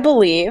 I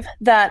believe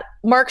that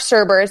Mark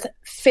Serber's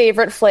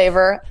favorite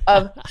flavor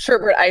of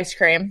sherbet ice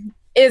cream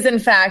is, in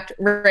fact,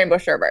 rainbow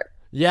sherbet.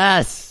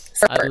 Yes.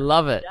 Sherbet. I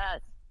love it.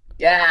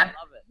 Yeah.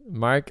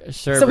 Mark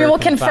Sherbert. So we will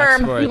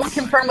confirm. We will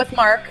confirm with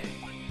Mark.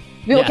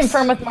 We will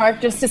confirm with Mark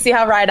just to see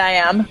how right I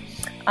am,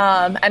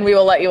 and we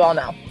will let you all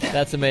know.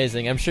 That's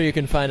amazing. I'm sure you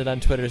can find it on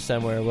Twitter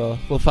somewhere.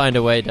 We'll find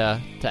a way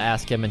to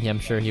ask him, and I'm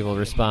sure he will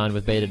respond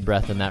with bated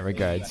breath in that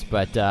regards.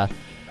 But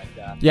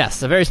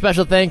yes, a very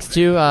special thanks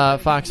to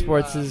Fox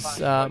Sports'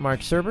 Mark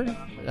Serber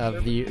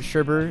of the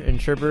Sherber and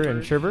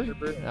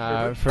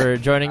Sherber for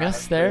joining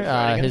us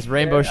there. His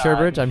rainbow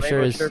sherbet, I'm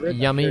sure, is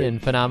yummy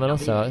and phenomenal.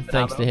 So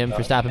thanks to him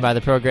for stopping by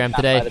the program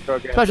today.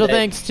 Special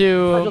thanks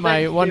to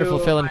my wonderful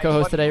fill-in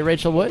co-host today,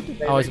 Rachel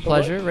Wood. Always a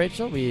pleasure,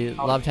 Rachel. We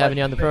loved having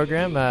you on the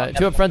program.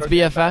 Two Up Front's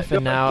BFF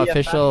and now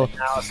official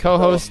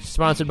co-host,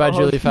 sponsored by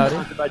Julie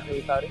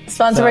Foudy.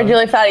 Sponsored by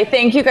Julie Foudy.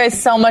 Thank you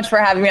guys so much for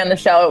having me on the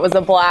show. It was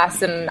a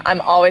blast, and I'm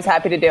always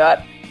happy to do it.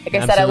 Like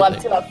I said, I love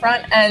Two Up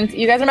Front, and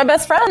you guys are my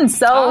best friends.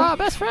 So,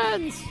 best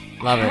friends.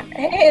 Love it.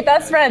 Hey,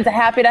 best friends.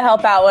 Happy to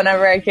help out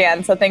whenever I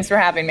can. So thanks for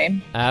having me.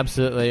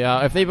 Absolutely.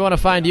 If they want to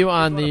find you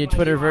on the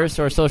Twitterverse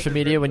or social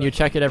media when you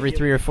check it every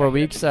 3 or 4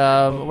 weeks,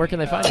 where can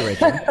they find you,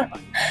 Rachel?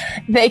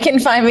 They can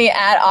find me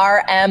at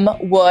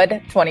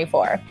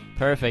rmwood24.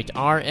 Perfect.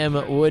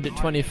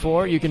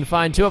 rmwood24. You can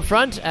find Two Up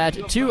Front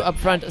at 2 Up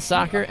Front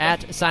Soccer,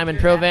 at Simon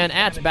Provan,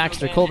 at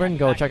Baxter Colburn.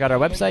 Go check out our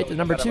website. The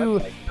number 2,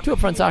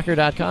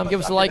 2upfrontsoccer.com. Give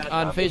us a like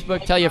on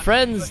Facebook. Tell your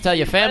friends, tell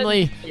your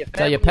family,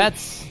 tell your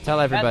pets, tell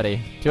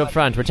everybody. Two Up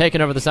Front. We're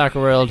taking over the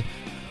soccer world,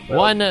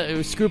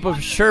 one scoop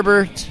of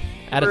sherbet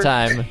at a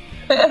time.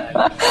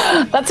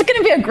 That's going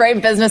to be a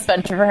great business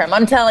venture for him.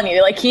 I'm telling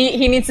you. Like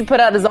he needs to put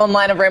out his own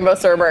line of rainbow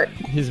sherbet.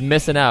 He's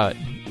missing out.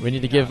 We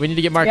need to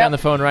get Mark on the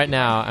phone right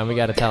now, and we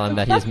got to tell him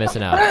that he's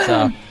missing out.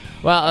 So,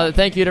 well,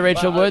 thank you to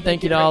Rachel Wood.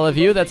 Thank you to all of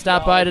you that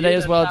stopped by today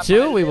as well,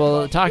 too. We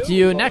will talk to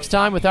you next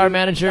time with our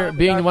manager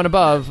being the one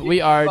above.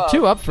 We are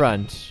Two Up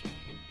Front.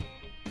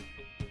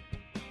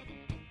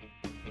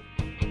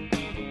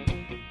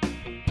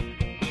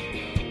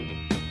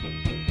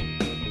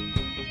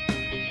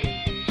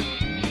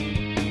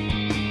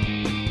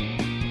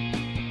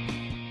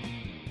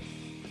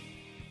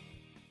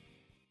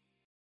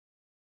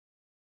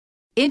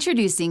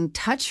 Introducing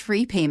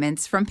touch-free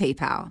payments from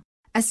PayPal,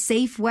 a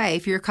safe way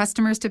for your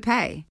customers to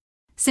pay.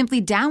 Simply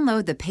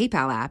download the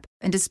PayPal app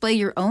and display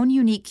your own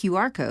unique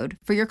QR code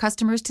for your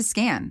customers to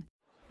scan.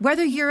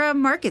 Whether you're a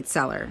market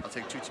seller, I'll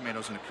take 2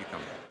 tomatoes and a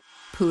cucumber,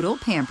 poodle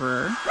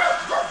pamperer,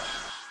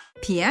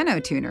 piano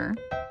tuner,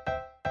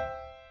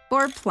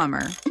 or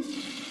plumber,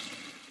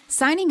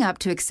 signing up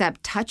to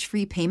accept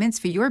touch-free payments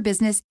for your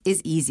business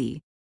is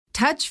easy.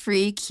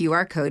 Touch-free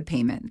QR code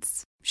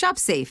payments. Shop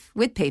safe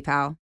with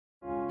PayPal.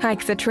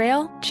 Hike the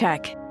trail?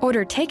 Check.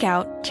 Order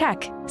takeout?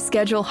 Check.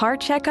 Schedule heart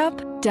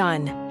checkup?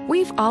 Done.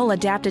 We've all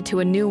adapted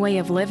to a new way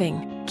of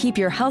living. Keep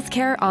your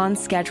healthcare on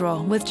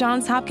schedule with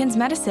Johns Hopkins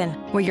Medicine,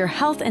 where your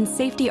health and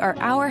safety are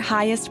our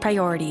highest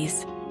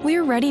priorities.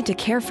 We're ready to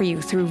care for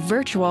you through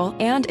virtual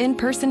and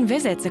in-person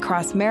visits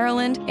across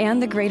Maryland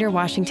and the greater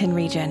Washington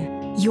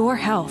region. Your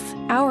health,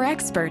 our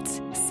experts,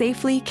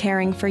 safely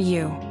caring for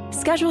you.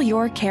 Schedule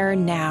your care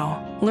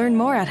now. Learn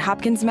more at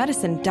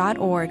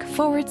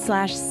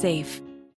hopkinsmedicine.org/safe.